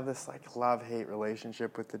people they have this like love-hate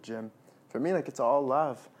relationship with the gym. For me, like it's all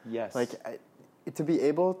love. Yes. Like. To be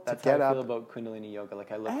able to That's get how I up. feel about Kundalini Yoga.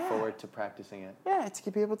 Like I look forward to practicing it. Yeah,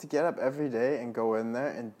 to be able to get up every day and go in there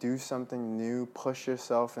and do something new, push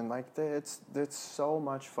yourself, and like it's so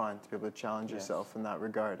much fun to be able to challenge yourself in that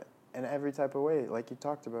regard, in every type of way, like you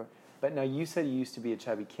talked about. But now you said you used to be a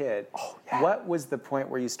chubby kid. Oh, yeah. What was the point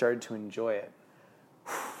where you started to enjoy it?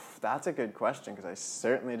 That's a good question because I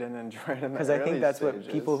certainly didn't enjoy it in the early Because I think that's stages.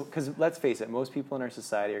 what people. Because let's face it, most people in our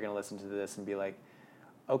society are going to listen to this and be like,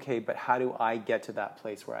 okay, but how do I get to that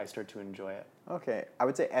place where I start to enjoy it? Okay, I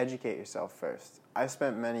would say educate yourself first. I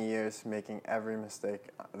spent many years making every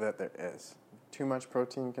mistake that there is. Too much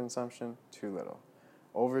protein consumption, too little.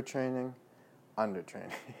 Overtraining,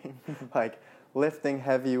 undertraining. Like lifting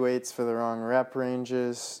heavy weights for the wrong rep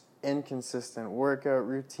ranges, inconsistent workout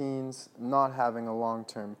routines, not having a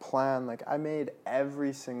long-term plan. Like I made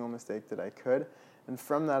every single mistake that I could, and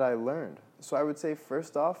from that I learned. So I would say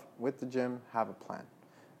first off, with the gym, have a plan.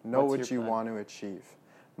 Know what you want to achieve.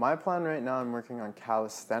 My plan right now, I'm working on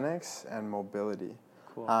calisthenics and mobility.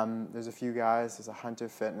 Cool. There's a few guys. There's a Hunter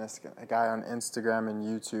Fitness, a guy on Instagram and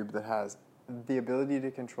YouTube that has the ability to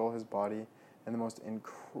control his body in the most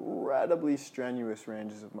incredibly strenuous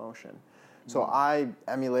ranges of motion. So I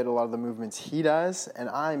emulate a lot of the movements he does, and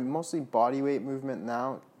I'm mostly body weight movement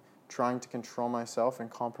now, trying to control myself in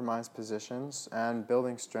compromised positions and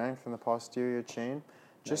building strength in the posterior chain.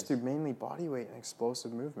 Just through mainly body weight and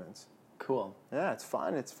explosive movements. Cool. Yeah, it's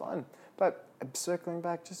fun. But circling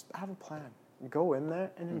back, just have a plan. Go in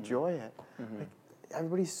there and enjoy it. Mm-hmm. Like,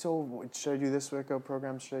 everybody's so, should I do this workout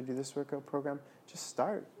program? Should I do this workout program? Just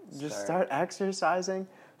start. Just start exercising.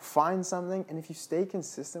 Find something. And if you stay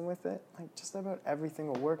consistent with it, like just about everything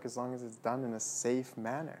will work as long as it's done in a safe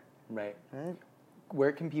manner. Right.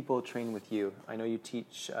 Where can people train with you? I know you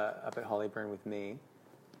teach up at Hollyburn with me.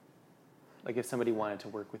 Like if somebody wanted to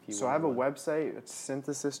work with you. So I have a website. It's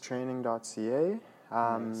synthesistraining.ca.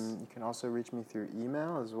 You can also reach me through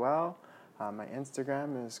email as well. My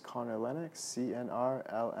Instagram is Connor Lennox,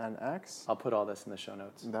 CNRLNX. I'll put all this in the show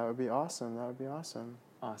notes. That would be awesome.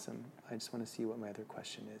 Awesome. I just want to see what my other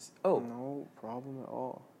question is. Oh. No problem at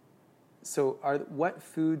all. So what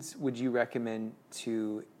foods would you recommend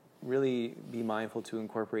to really be mindful to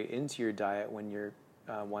incorporate into your diet when you're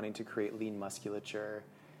wanting to create lean musculature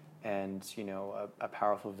and a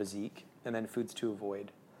powerful physique, and then foods to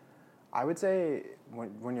avoid? I would say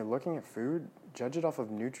when you're looking at food, judge it off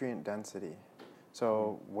of nutrient density.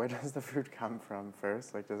 So where does the food come from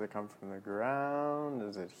first? Like, does it come from the ground?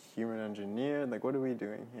 Is it human engineered? Like, what are we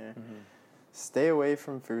doing here? Mm-hmm. Stay away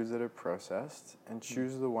from foods that are processed and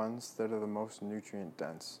choose the ones that are the most nutrient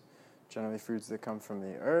dense. Generally, foods that come from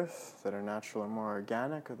the earth, that are natural and more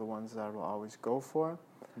organic, are the ones that I will always go for.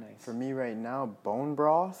 Nice. For me right now, bone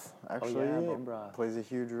broth actually bone broth plays a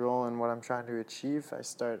huge role in what I'm trying to achieve. I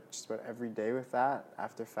start just about every day with that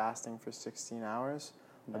after fasting for 16 hours.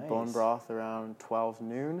 Nice. Bone broth around 12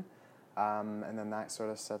 noon. And then that sort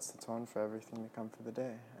of sets the tone for everything to come for the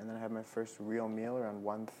day. And then I have my first real meal around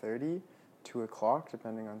 1:30, 2 o'clock,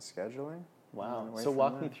 depending on scheduling. Wow. So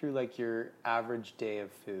walk me through like your average day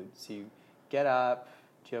of food. So you get up,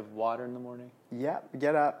 do you have water in the morning? Yeah,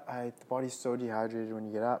 get up. The body's so dehydrated when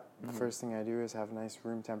you get up. The first thing I do is have a nice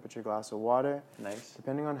room temperature glass of water. Nice.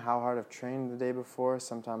 Depending on how hard I've trained the day before,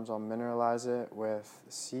 sometimes I'll mineralize it with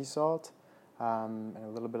sea salt. And a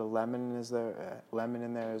little bit of lemon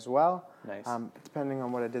in there as well. Nice. Depending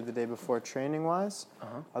on what I did the day before training-wise.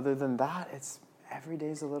 Other than that, every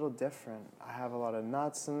day's a little different. I have a lot of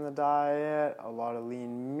nuts in the diet, a lot of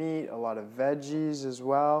lean meat, a lot of veggies as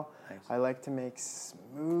well. Nice. I like to make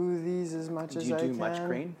smoothies as much as I can. Do you do much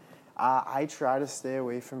grain? I try to stay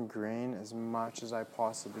away from grain as much as I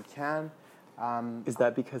possibly can. Is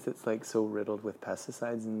that because it's like so riddled with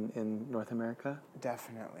pesticides in North America?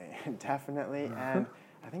 Definitely. And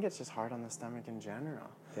I think it's just hard on the stomach in general.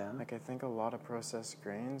 Yeah. Like I think a lot of processed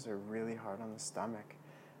grains are really hard on the stomach.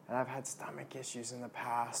 And I've had stomach issues in the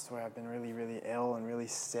past where I've been really, really ill and really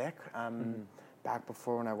sick. Back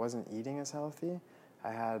before when I wasn't eating as healthy,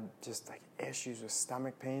 I had just like issues with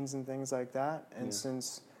stomach pains and things like that. And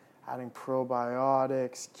since adding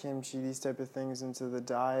probiotics, kimchi, these type of things into the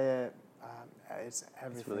diet, it's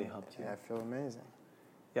everything. It's really helped you. Yeah, I feel amazing.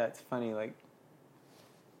 Yeah, it's funny. Like,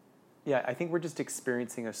 yeah, I think we're just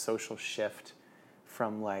experiencing a social shift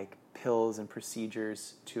from like pills and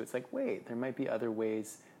procedures to it's like, wait, there might be other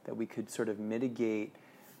ways that we could sort of mitigate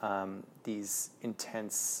these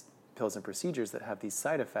intense pills and procedures that have these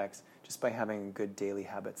side effects just by having good daily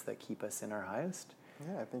habits that keep us in our highest.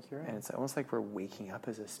 Yeah, I think you're right. And it's almost like we're waking up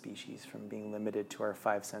as a species from being limited to our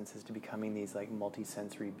five senses to becoming these like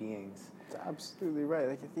multi-sensory beings. That's absolutely right.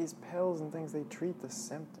 Like if these pills and things, they treat the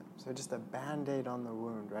symptoms. They're just a Band-Aid on the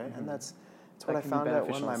wound, right? And that's what I found out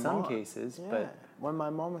when my mom... in some cases, but... when my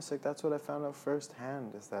mom was sick, that's what I found out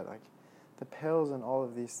firsthand, is that like the pills and all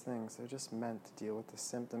of these things, they're just meant to deal with the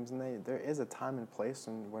symptoms. And there is a time and place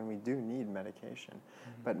when we do need medication.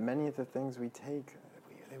 But many of the things we take,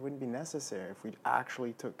 they wouldn't be necessary if we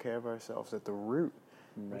actually took care of ourselves at the root,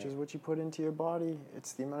 which is what you put into your body.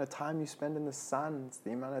 It's the amount of time you spend in the sun. It's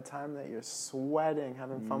the amount of time that you're sweating,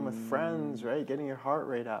 having fun with friends, right? Getting your heart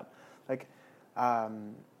rate up. Like,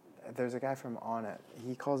 there's a guy from On It.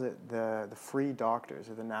 He calls it the free doctors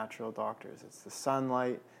or the natural doctors. It's the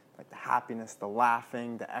sunlight, like the happiness, the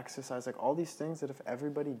laughing, the exercise, like all these things that if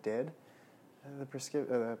everybody did, the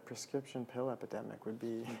prescription pill epidemic would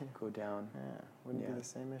be go down. Yeah, wouldn't be the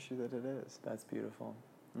same issue that it is. That's beautiful.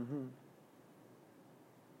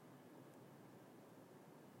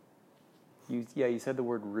 You said the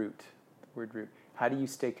word root. How do you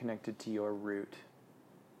stay connected to your root?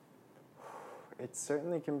 It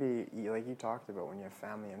certainly can be, like you talked about, when you have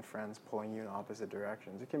family and friends pulling you in opposite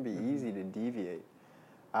directions. It can be easy to deviate.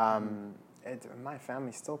 My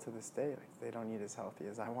family still to this day, like they don't eat as healthy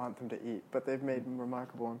as I want them to eat, but they've made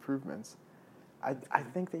remarkable improvements. I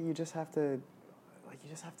think that you just have to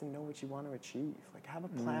know what you want to achieve. Like have a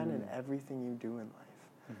plan in everything you do in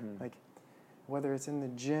life. Like whether it's in the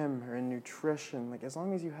gym or in nutrition, like as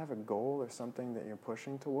long as you have a goal or something that you're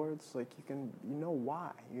pushing towards, like you know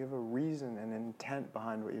why. You have a reason and intent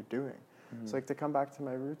behind what you're doing. So like to come back to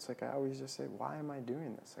my roots, like I always just say, why am I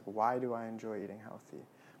doing this? Like why do I enjoy eating healthy?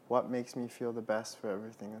 What makes me feel the best for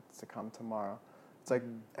everything that's to come tomorrow? It's like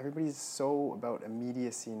everybody's so about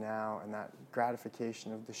immediacy now and that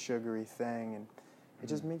gratification of the sugary thing, and it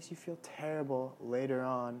just makes you feel terrible later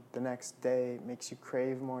on the next day. It makes you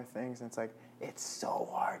crave more things, and it's like it's so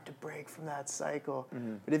hard to break from that cycle.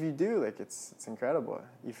 But if you do, like it's incredible.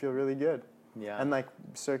 You feel really good. Yeah. And like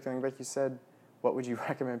circling back, you said, what would you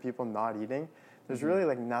recommend people not eating? There's really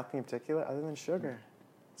like nothing in particular other than sugar.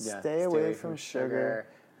 Stay away from sugar.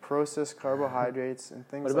 Processed carbohydrates and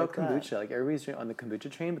things like that. What about kombucha? Like everybody's on the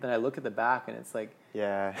kombucha train, but then I look at the back and it's like...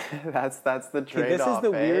 Yeah, that's the trade-off. This is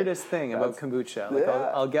the weirdest thing about kombucha. Like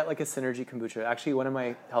I'll get like a Synergy kombucha. Actually, one of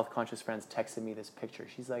my health-conscious friends texted me this picture.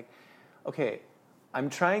 She's like, okay, I'm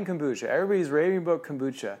trying kombucha. Everybody's raving about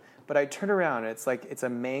kombucha. But I turn around and it's like it's a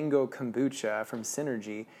mango kombucha from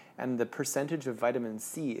Synergy, and the percentage of vitamin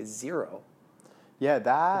C is 0. Yeah,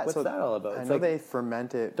 that. What's that all about? I know they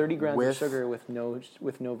ferment it. 30 grams of sugar with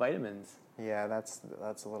no vitamins. Yeah, that's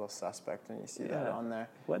a little suspect when you see that Yeah. on there.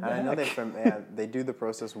 What the And I know heck? they do the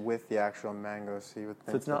process with the actual mango, so you would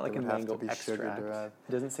think So it's not that like they a would have mango to be sugar extract. derived.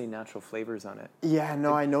 It doesn't say natural flavors on it. Yeah,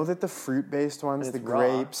 no, I know that the fruit-based ones, And the it's raw.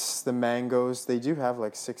 grapes, the mangoes, they do have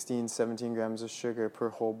like 16, 17 grams of sugar per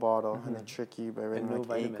whole bottle, and they trick you by writing no like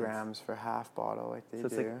vitamins. 8 grams for half bottle, like they So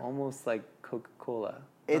it's do. like almost like Coca-Cola.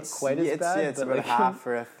 It's not quite as bad, it's but about like half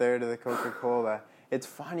or a third of the Coca-Cola. It's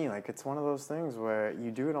funny, like it's one of those things where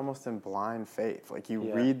you do it almost in blind faith. Like you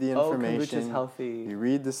Yeah. read the information, kombucha's healthy. you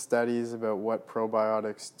read the studies about what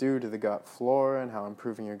probiotics do to the gut flora and how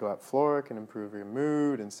improving your gut flora can improve your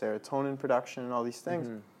mood and serotonin production and all these things.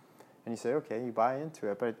 And you say, okay, you buy into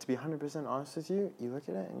it. But to be 100% honest with you, you look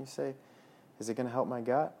at it and you say, is it going to help my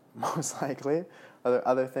gut? Most likely. Are there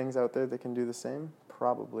other things out there that can do the same?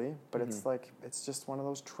 Probably, but it's like it's just one of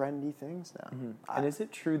those trendy things now. And is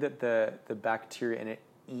it true that the bacteria in it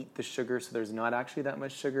eat the sugar, so there's not actually that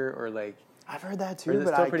much sugar, or like? I've heard that Or is too, it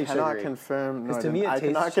but still I pretty cannot sugary? confirm. Nor To me, it I tastes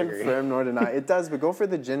cannot sugary. confirm nor deny. It does, but go for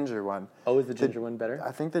the ginger one. Oh, is the ginger one better?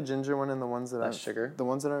 I think the ginger one and the ones that Less aren't sugar? the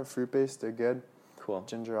ones that aren't fruit based, they're good. Cool.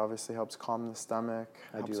 Ginger obviously helps calm the stomach.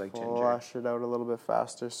 I do helps like ginger. flush it out a little bit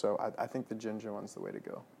faster. So I think the ginger one's the way to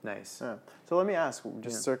go. Nice. Yeah. So let me ask,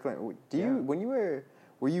 just circling. When you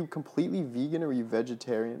were you completely vegan or were you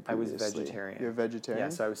vegetarian previously? I was vegetarian. You're a vegetarian? Yeah,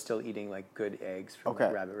 so I was still eating like good eggs from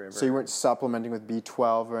Okay. Rabbit River. So you weren't supplementing with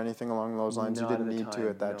B12 or anything along those lines? Not You didn't at the need to time,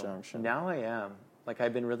 at that no. junction? Now I am. Like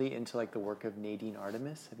I've been really into like the work of Nadine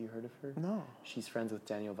Artemis. Have you heard of her? No. She's friends with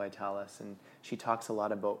Daniel Vitalis, and she talks a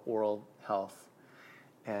lot about oral health.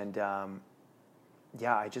 And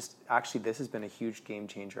actually this has been a huge game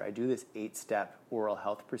changer. I do this 8-step oral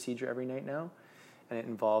health procedure every night now. And it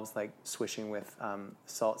involves like swishing with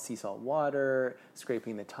sea salt water,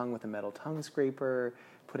 scraping the tongue with a metal tongue scraper,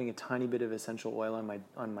 putting a tiny bit of essential oil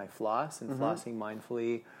on my floss and flossing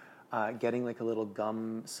mindfully, getting like a little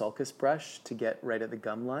gum sulcus brush to get right at the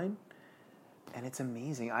gum line. And it's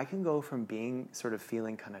amazing. I can go from being sort of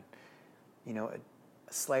feeling kind of,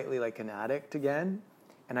 slightly like an addict again,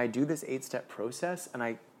 and I do this 8-step process, and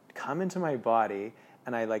I come into my body,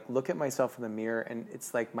 and I like look at myself in the mirror, and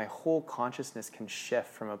it's like my whole consciousness can shift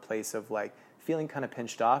from a place of like feeling kind of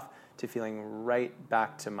pinched off to feeling right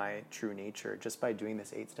back to my true nature just by doing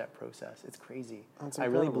this 8-step process. It's crazy. That's I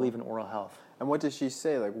really incredible. believe in oral health. And what does she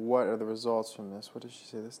say? Like, what are the results from this? What does she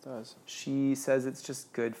say this does? She says it's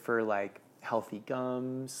just good for like healthy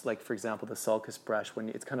gums. Like for example, the sulcus brush, when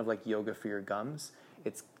it's kind of like yoga for your gums.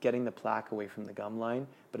 It's getting the plaque away from the gum line,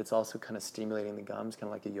 but it's also kind of stimulating the gums, kind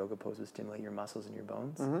of like a yoga pose would stimulate your muscles and your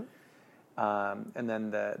bones. And then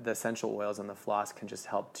the essential oils on the floss can just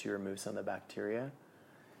help to remove some of the bacteria.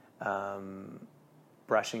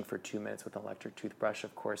 Brushing for 2 minutes with an electric toothbrush,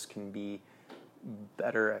 of course, can be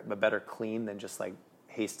a better clean than just like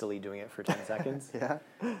hastily doing it for 10 seconds. Yeah.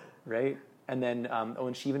 Right? And then,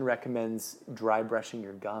 and she even recommends dry brushing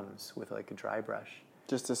your gums with like a dry brush.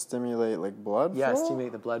 Just to stimulate like blood flow? Yeah,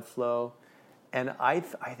 stimulate the blood flow. And I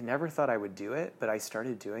never thought I would do it, but I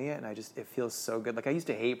started doing it, and it feels so good. Like I used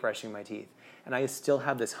to hate brushing my teeth, and I still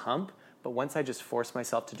have this hump, but once I just force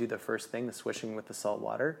myself to do the first thing, the swishing with the salt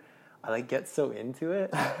water, I like get so into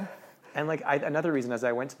it. And like another reason is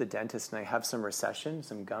I went to the dentist and I have some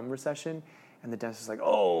gum recession, and the dentist is like,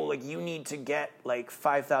 oh, like you need to get like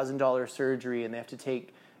 $5,000 surgery, and they have to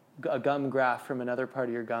take a gum graft from another part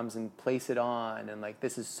of your gums and place it on, and like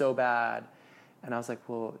this is so bad. And I was like,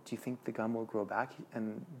 well, do you think the gum will grow back?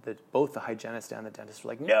 And both the hygienist and the dentist were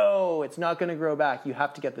like, no, it's not going to grow back. You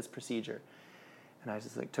have to get this procedure. And I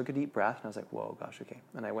just like took a deep breath, and I was like, whoa, gosh, okay.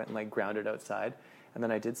 And I went and like grounded outside, and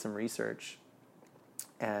then I did some research,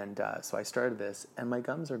 and so I started this, and my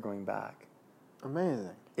gums are growing back.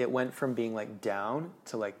 Amazing. It went from being like down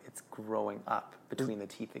to like it's growing up between the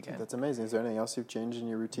teeth again. That's amazing. Is there anything else you've changed in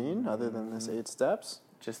your routine other than this 8 steps?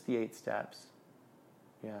 Just the 8 steps.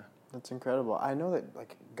 Yeah. That's incredible. I know that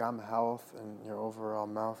like gum health and your overall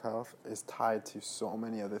mouth health is tied to so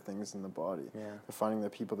many other things in the body. Yeah. They're finding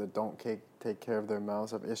that people that don't take care of their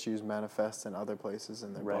mouths have issues manifest in other places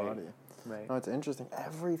in their body. Right. No, it's interesting. I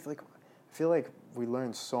feel like we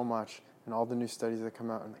learn so much in all the new studies that come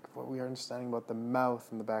out, and like what we are understanding about the mouth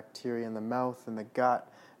and the bacteria in the mouth and the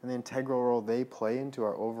gut and the integral role they play into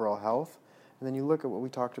our overall health. And then you look at what we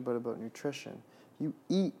talked about nutrition. You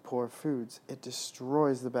eat poor foods, it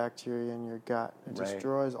destroys the bacteria in your gut. It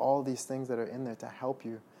destroys all these things that are in there to help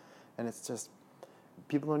you. And it's just,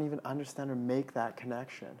 people don't even understand or make that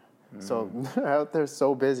connection. So they're out there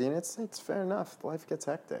so busy, and it's fair enough. Life gets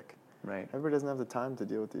hectic. Right. Everybody doesn't have the time to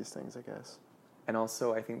deal with these things, I guess. And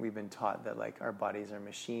also, I think we've been taught that like our bodies are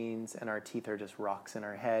machines and our teeth are just rocks in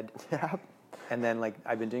our head. Yeah. And then like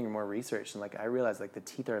I've been doing more research, and like I realized like the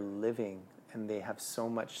teeth are living, and they have so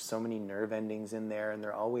many nerve endings in there, and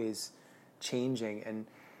they're always changing,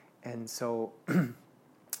 and so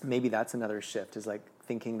maybe that's another shift, is like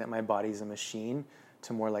thinking that my body's a machine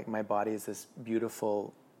to more like my body is this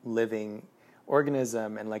beautiful living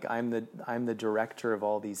organism, and like I'm the director of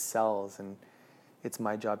all these cells, and it's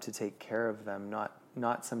my job to take care of them,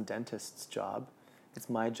 not some dentist's job. It's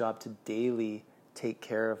my job to daily take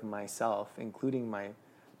care of myself, including my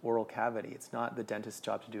oral cavity. It's not the dentist's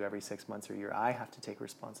job to do every 6 months or a year. I have to take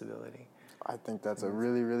responsibility. I think that's a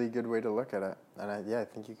really, really good way to look at it. And I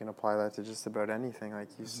think you can apply that to just about anything, like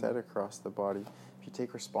you said, across the body. If you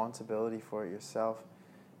take responsibility for it yourself,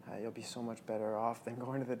 you'll be so much better off than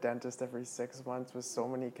going to the dentist every 6 months with so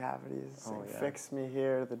many cavities. Oh, yeah. Fix me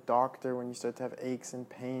here, the doctor, when you start to have aches and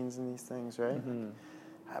pains and these things, right? Mm-hmm.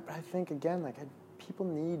 But I think, again, like people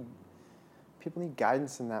need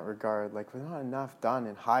guidance in that regard. Like, there's not enough done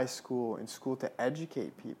in high school, in school, to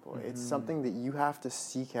educate people. Mm-hmm. It's something that you have to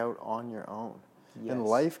seek out on your own. Yes. And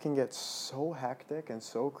life can get so hectic and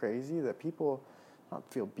so crazy that people not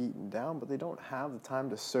feel beaten down, but they don't have the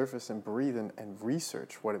time to surface and breathe and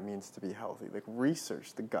research what it means to be healthy. Like,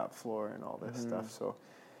 research the gut flora and all this stuff. So,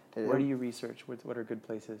 where do you research? What are good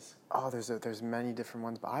places? Oh, there's many different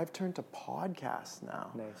ones, but I've turned to podcasts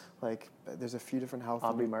now. Nice. Like, there's a few different health.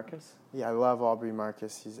 Aubrey Marcus? Yeah, I love Aubrey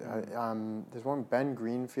Marcus. He's there's one, Ben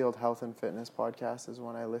Greenfield Health and Fitness podcast is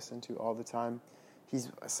one I listen to all the time. He's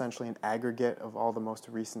essentially an aggregate of all the most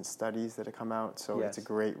recent studies that have come out, so It's a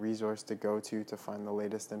great resource to go to find the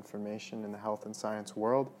latest information in the health and science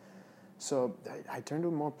world. So I turn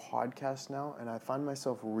to more podcasts now, and I find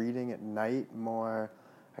myself reading at night more.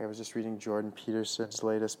 I was just reading Jordan Peterson's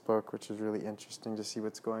latest book, which was really interesting to see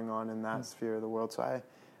what's going on in that sphere of the world. So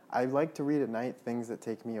I like to read at night things that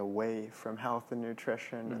take me away from health and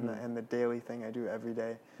nutrition and the daily thing I do every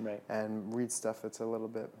day, right? And read stuff that's a little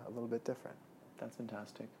bit different. That's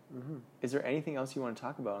fantastic. Mm-hmm. Is there anything else you want to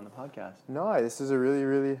talk about on the podcast? No, this is a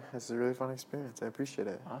really fun experience. I appreciate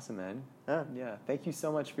it. Awesome, man. Yeah. Thank you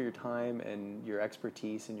so much for your time and your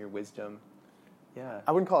expertise and your wisdom. Yeah.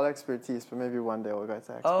 I wouldn't call it expertise, but maybe one day we'll get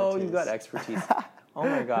to expertise. Oh, you got expertise. Oh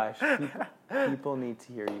my gosh. People need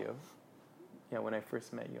to hear you. Yeah, when I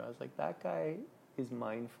first met you, I was like, that guy is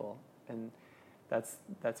mindful. And that's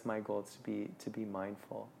my goal, is to be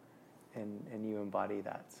mindful. And you embody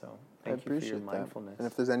that. So thank you for your mindfulness. And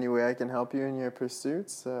if there's any way I can help you in your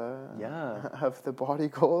pursuits of the body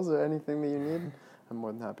goals or anything that you need, I'm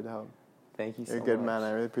more than happy to help. Thank you so much. You're a good man.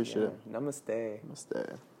 I really appreciate it. Namaste.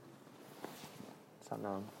 Namaste.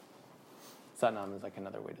 Satnam. Satnam is like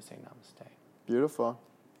another way to say namaste. Beautiful.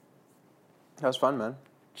 That was fun, man.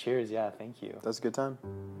 Cheers. Yeah, thank you. That was a good time.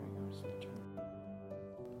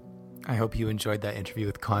 I hope you enjoyed that interview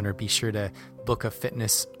with Connor. Be sure to book a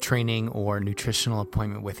fitness training or nutritional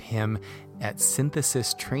appointment with him at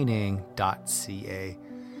synthesistraining.ca.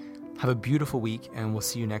 Have a beautiful week, and we'll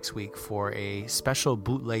see you next week for a special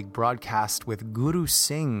bootleg broadcast with Guru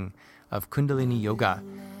Singh of Kundalini Yoga.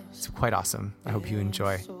 It's quite awesome. I hope you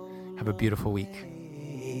enjoy. Have a beautiful week.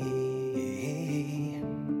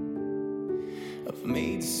 I've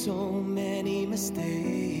made so many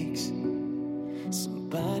mistakes.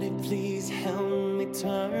 Somebody please help me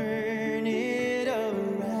turn it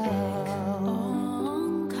around.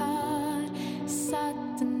 Onkar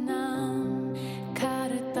Satnam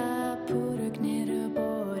Karta Puruk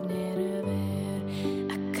Nirbodh Nirver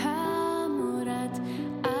Akamurat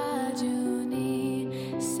Ajuni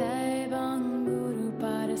Saibang Guru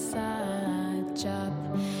Parasat Jap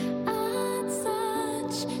At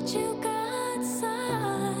Sach Chukat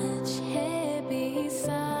Sach Hebi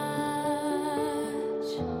Sach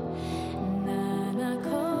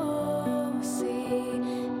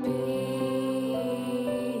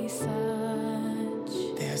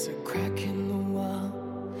There's a crack in the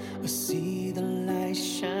wall, I see the light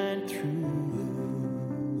shine through.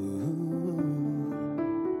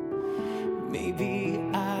 Maybe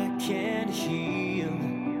I can't hear